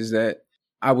guess, is that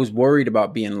I was worried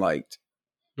about being liked.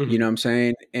 You know what I'm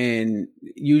saying? And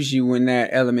usually when that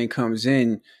element comes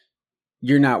in,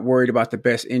 you're not worried about the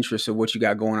best interests of what you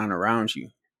got going on around you.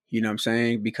 You know what I'm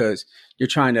saying? Because you're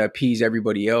trying to appease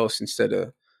everybody else instead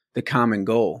of the common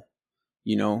goal,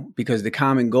 you know, because the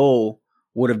common goal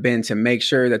would have been to make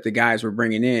sure that the guys we're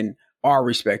bringing in are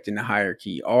respecting the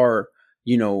hierarchy, or,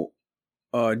 you know,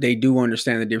 they do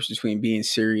understand the difference between being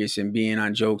serious and being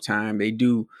on joke time. They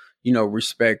do, you know,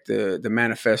 respect the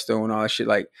manifesto and all that shit.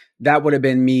 Like, that would have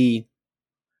been me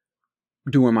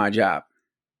doing my job,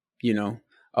 you know,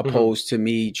 opposed to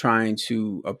me trying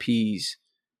to appease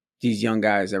these young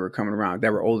guys that were coming around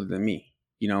that were older than me.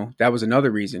 You know, that was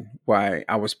another reason why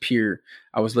I was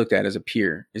looked at as a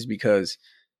peer, is because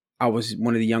I was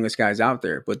one of the youngest guys out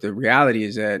there. But the reality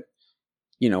is that,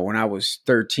 you know, when I was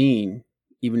 13,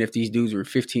 even if these dudes were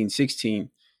 15, 16,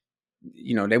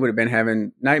 you know, they would have been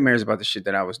having nightmares about the shit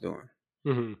that I was doing,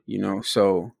 you know?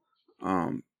 So,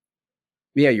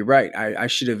 yeah, you're right. I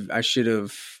should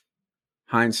have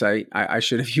hindsight. I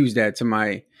should have used that to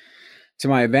my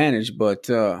advantage, but,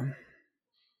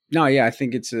 no, yeah, I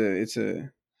think it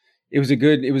was a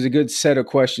good set of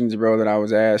questions, bro, that I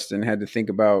was asked and had to think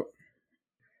about.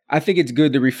 I think it's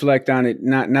good to reflect on it.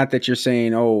 Not that you're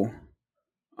saying, oh,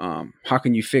 how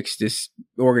can you fix this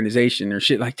organization or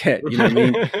shit like that? You know what I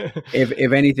mean?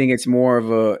 If anything, it's more of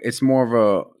a,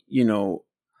 you know,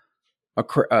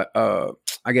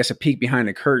 I guess a peek behind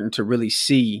the curtain to really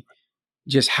see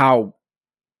just how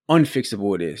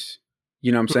unfixable it is.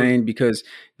 You know what I'm saying? Because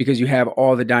you have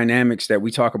all the dynamics that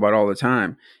we talk about all the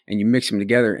time, and you mix them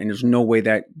together, and there's no way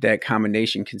that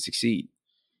combination can succeed,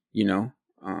 you know?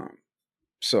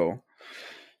 So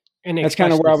that's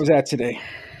kind of where I was at today.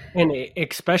 And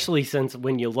especially since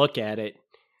when you look at it,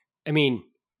 I mean,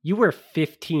 you were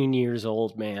 15 years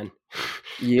old, man.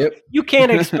 Yep. You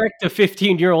can't expect a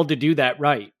 15-year-old to do that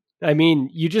right. I mean,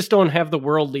 you just don't have the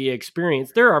worldly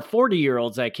experience. There are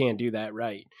 40-year-olds that can't do that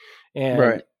right.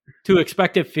 And to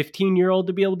expect a 15-year-old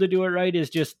to be able to do it right is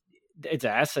just, it's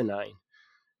asinine.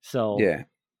 So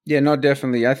yeah, no,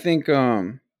 definitely. I think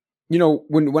when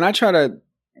I try to,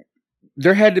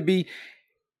 there had to be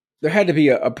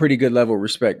a pretty good level of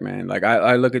respect, man. Like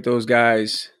I look at those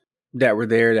guys that were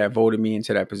there that voted me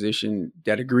into that position,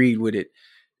 that agreed with it.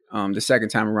 The second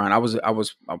time around, I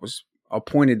was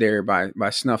appointed there by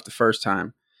Snuff the first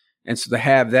time, and so to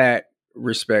have that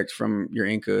respect from your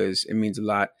Inca it means a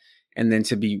lot, and then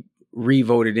to be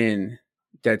re-voted in,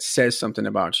 that says something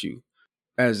about you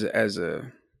as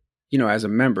a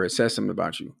member. It says something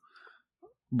about you.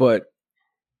 But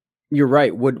you're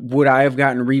right. Would I have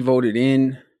gotten re-voted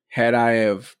in had I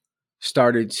have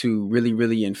started to really,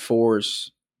 really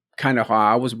enforce kind of how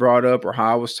I was brought up or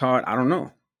how I was taught? I don't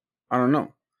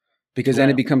know. Because then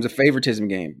it becomes a favoritism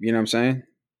game. You know what I'm saying?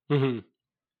 Mm-hmm.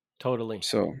 Totally.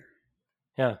 So,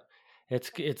 yeah,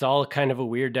 it's all kind of a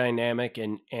weird dynamic,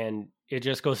 and it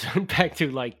just goes back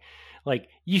to like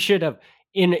you should have,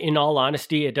 in all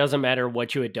honesty, it doesn't matter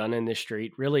what you had done in the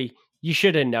street. Really, you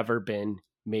should have never been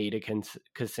made a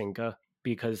Kasinka,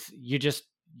 because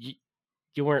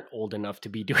you weren't old enough to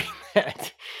be doing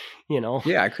that.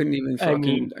 Yeah, I couldn't even I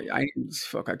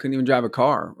couldn't even drive a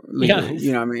car legally.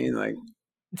 You know what I mean? Like,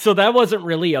 so that wasn't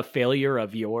really a failure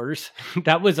of yours.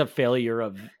 That was a failure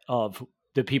of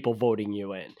the people voting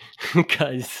you in,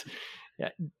 because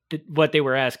what they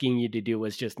were asking you to do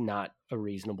was just not a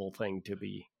reasonable thing to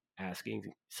be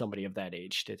asking somebody of that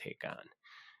age to take on.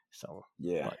 So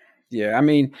yeah. I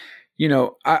mean,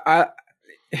 I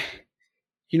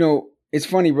it's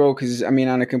funny, bro, because I mean,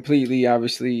 on a completely,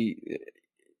 obviously,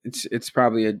 it's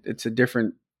probably it's a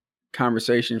different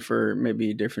conversation for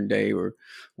maybe a different day or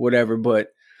whatever,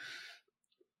 but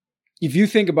if you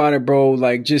think about it, bro,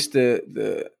 like just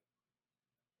the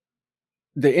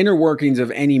inner workings of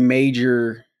any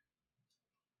major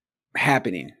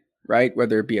happening, right?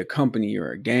 Whether it be a company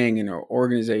or a gang and or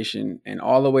organization, and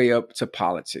all the way up to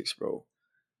politics, bro.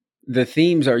 The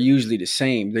themes are usually the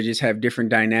same. They just have different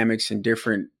dynamics and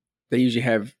they usually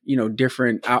have,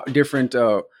 different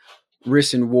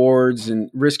risk and rewards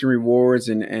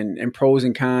and pros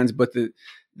and cons. But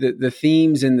the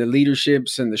themes and the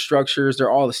leaderships and the structures, they're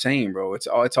all the same, bro. It's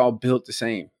all built the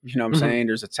same. You know what I'm saying?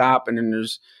 There's a top, and then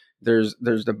there's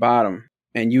the bottom.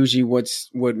 And usually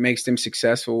what makes them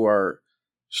successful are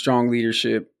strong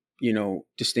leadership,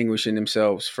 distinguishing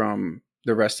themselves from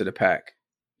the rest of the pack.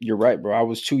 You're right, bro. I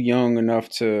was too young enough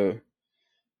to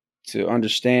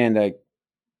understand that,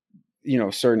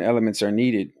 certain elements are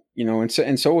needed,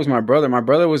 and so was my brother. My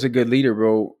brother was a good leader,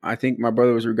 bro. I think my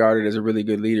brother was regarded as a really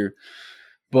good leader,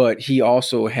 but he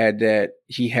also had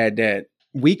that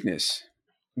weakness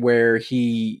where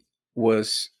he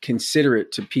was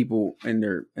considerate to people and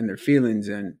their feelings.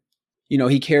 And,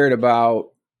 he cared about,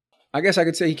 I guess I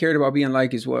could say he cared about being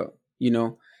liked as well,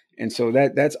 And so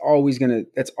that's always gonna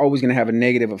have a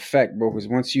negative effect, bro. Because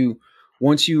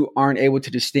once you aren't able to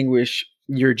distinguish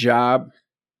your job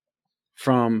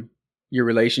from your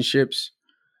relationships,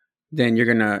 then you're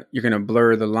gonna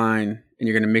blur the line and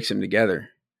you're gonna mix them together,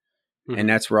 and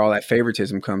that's where all that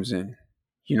favoritism comes in.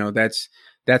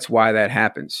 That's why that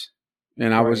happens.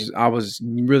 And I was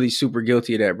really super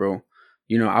guilty of that, bro.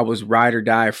 I was ride or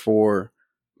die for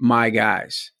my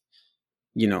guys.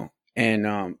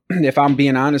 And if I'm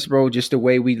being honest, bro, just the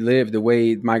way we live, the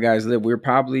way my guys live, we're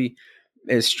probably,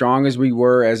 as strong as we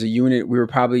were as a unit, we were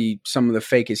probably some of the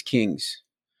fakest kings,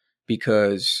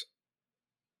 because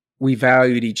we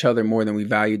valued each other more than we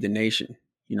valued the nation,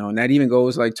 and that even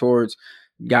goes like towards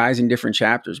guys in different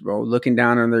chapters, bro, looking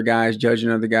down on other guys, judging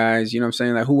other guys, I'm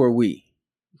saying? Like, who are we?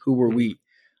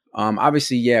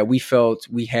 Obviously, yeah, we felt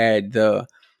we had the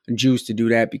juice to do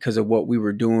that because of what we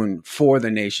were doing for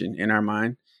the nation in our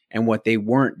mind, and what they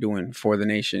weren't doing for the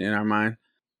nation in our mind.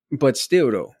 But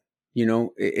still, though,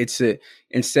 it's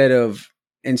instead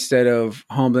of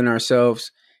humbling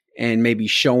ourselves and maybe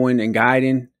showing and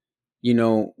guiding,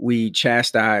 we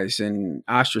chastise and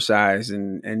ostracize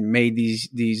and made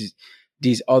these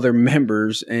other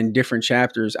members and different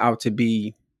chapters out to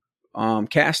be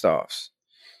cast-offs.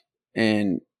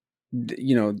 And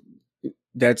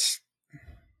that's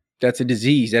a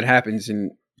disease that happens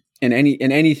in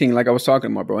anything, like I was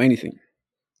talking about, bro. Anything.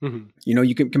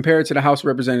 You can compare it to the House of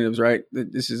Representatives, right?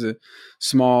 This is a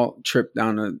small trip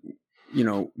down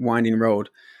a winding road,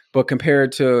 but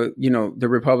compared to the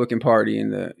Republican Party in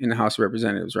the House of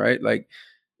Representatives, right? Like,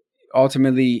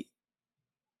 ultimately,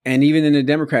 and even in the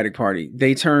Democratic Party,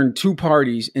 they turned two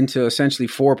parties into essentially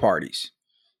four parties.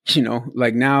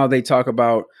 Like, now they talk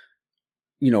about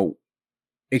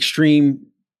extreme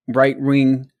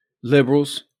right-wing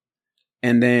liberals,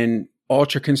 and then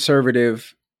ultra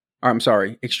conservative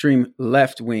extreme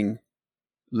left-wing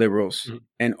liberals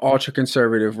and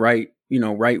ultra-conservative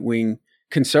right-wing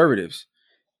conservatives,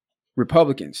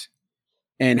 Republicans,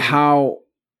 and how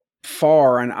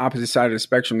far on the opposite side of the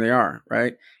spectrum they are,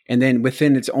 right? And then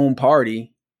within its own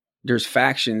party, there's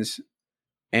factions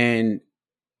and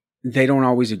they don't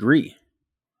always agree.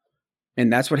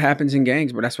 And that's what happens in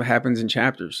gangs, but that's what happens in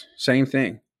chapters. Same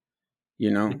thing,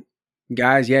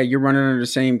 guys. Yeah, you're running under the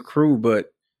same crew,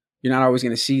 but you're not always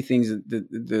going to see things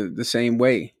the same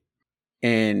way.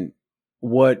 And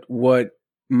what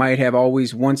might have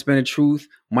always once been a truth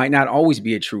might not always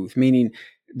be a truth. Meaning,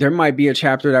 there might be a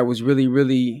chapter that was really,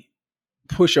 really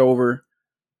pushover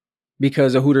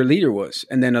because of who their leader was,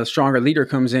 and then a stronger leader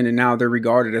comes in, and now they're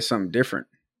regarded as something different.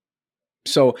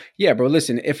 So, yeah, bro.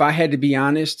 Listen, if I had to be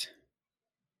honest,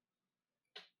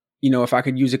 if I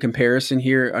could use a comparison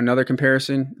here, another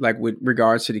comparison, like with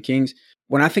regards to the Kings,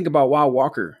 when I think about Wild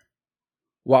Walker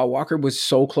was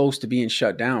so close to being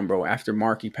shut down, bro, after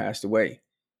Marky passed away.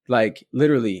 Like,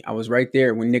 literally, I was right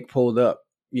there when Nick pulled up,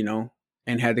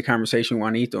 and had the conversation with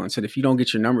Juanito and said, if you don't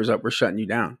get your numbers up, we're shutting you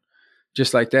down.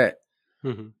 Just like that.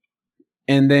 Mm-hmm.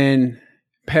 And then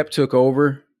Pep took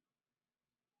over,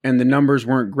 and the numbers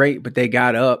weren't great, but they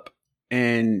got up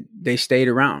and they stayed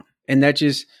around. And that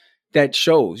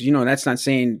shows, that's not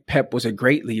saying Pep was a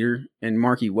great leader and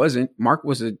Marky wasn't. Mark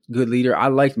was a good leader. I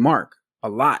liked Mark a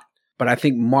lot, but I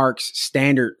think Mark's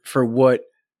standard for what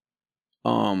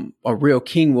a real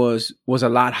king was a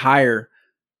lot higher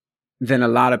than a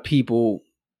lot of people,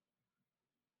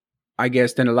 I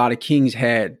guess, than a lot of kings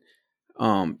had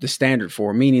the standard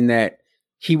for, meaning that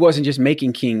he wasn't just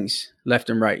making kings left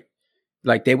and right.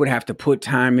 Like, they would have to put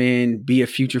time in, be a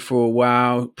future for a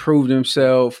while, prove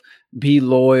themselves, be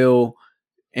loyal,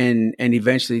 and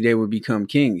eventually they would become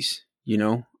kings,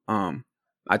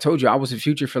 I told you I was a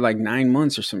future for like 9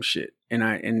 months or some shit.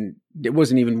 And there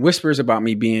wasn't even whispers about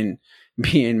me being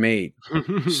made.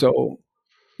 So,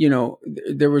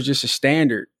 there was just a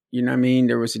standard, what I mean?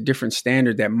 There was a different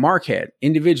standard that Mark had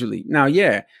individually. Now,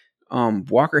 yeah,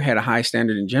 Walker had a high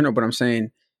standard in general, but I'm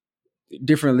saying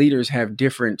different leaders have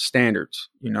different standards,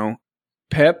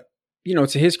 Pep,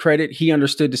 to his credit, he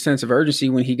understood the sense of urgency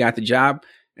when he got the job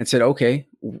and said, okay,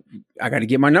 I got to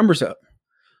get my numbers up.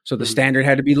 So the standard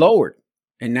had to be lowered.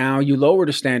 And now you lower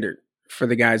the standard for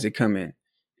the guys that come in,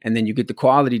 and then you get the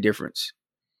quality difference.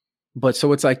 But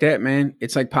so it's like that, man.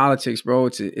 It's like politics, bro.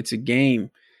 It's a game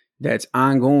that's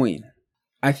ongoing.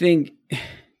 I think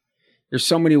there's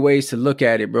so many ways to look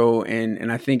at it, bro.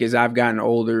 And I think as I've gotten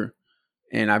older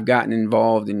and I've gotten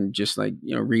involved in just like,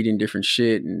 reading different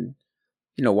shit and,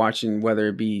 watching, whether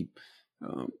it be,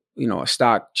 a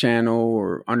stock channel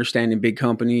or understanding big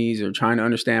companies or trying to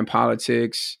understand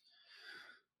politics,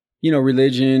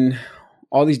 religion,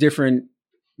 all these different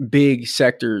big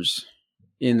sectors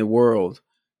in the world,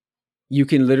 you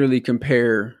can literally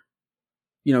compare,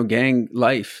 gang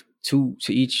life to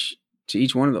each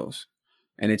one of those.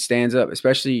 And it stands up,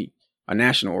 especially a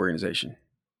national organization.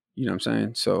 You know what I'm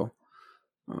saying? So,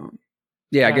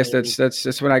 I guess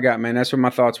that's what I got, man. That's where my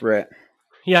thoughts were at.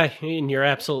 Yeah, and you're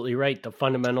absolutely right. The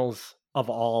fundamentals of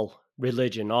all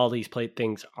religion, all these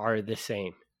things are the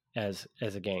same as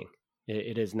a gang.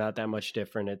 It is not that much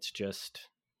different. It's just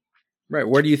right.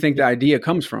 Where do you think the idea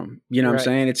comes from? You know what I'm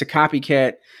saying? It's a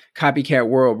copycat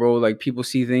world, bro. Like, people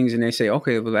see things and they say,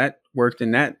 okay, well, that worked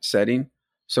in that setting,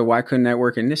 so why couldn't that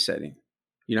work in this setting?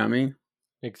 You know what I mean?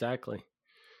 Exactly.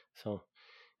 So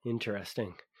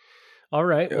interesting. All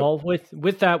right. Yep. Well,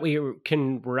 with that, we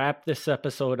can wrap this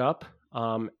episode up.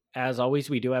 As always,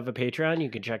 we do have a Patreon. You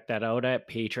can check that out at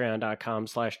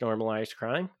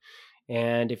patreon.com/normalizedcrime.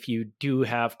 And if you do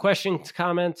have questions,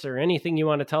 comments, or anything you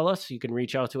want to tell us, you can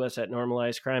reach out to us at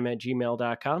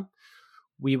normalizedcrime@gmail.com.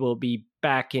 We will be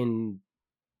back in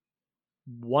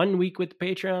 1 week with the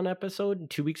Patreon episode,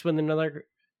 2 weeks with another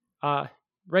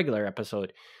regular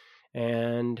episode.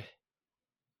 And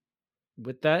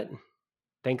with that,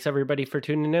 thanks everybody for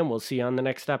tuning in. We'll see you on the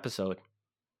next episode.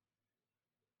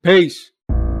 Peace.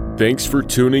 Thanks for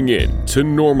tuning in to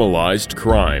Normalized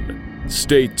Crime.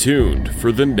 Stay tuned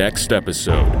for the next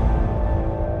episode.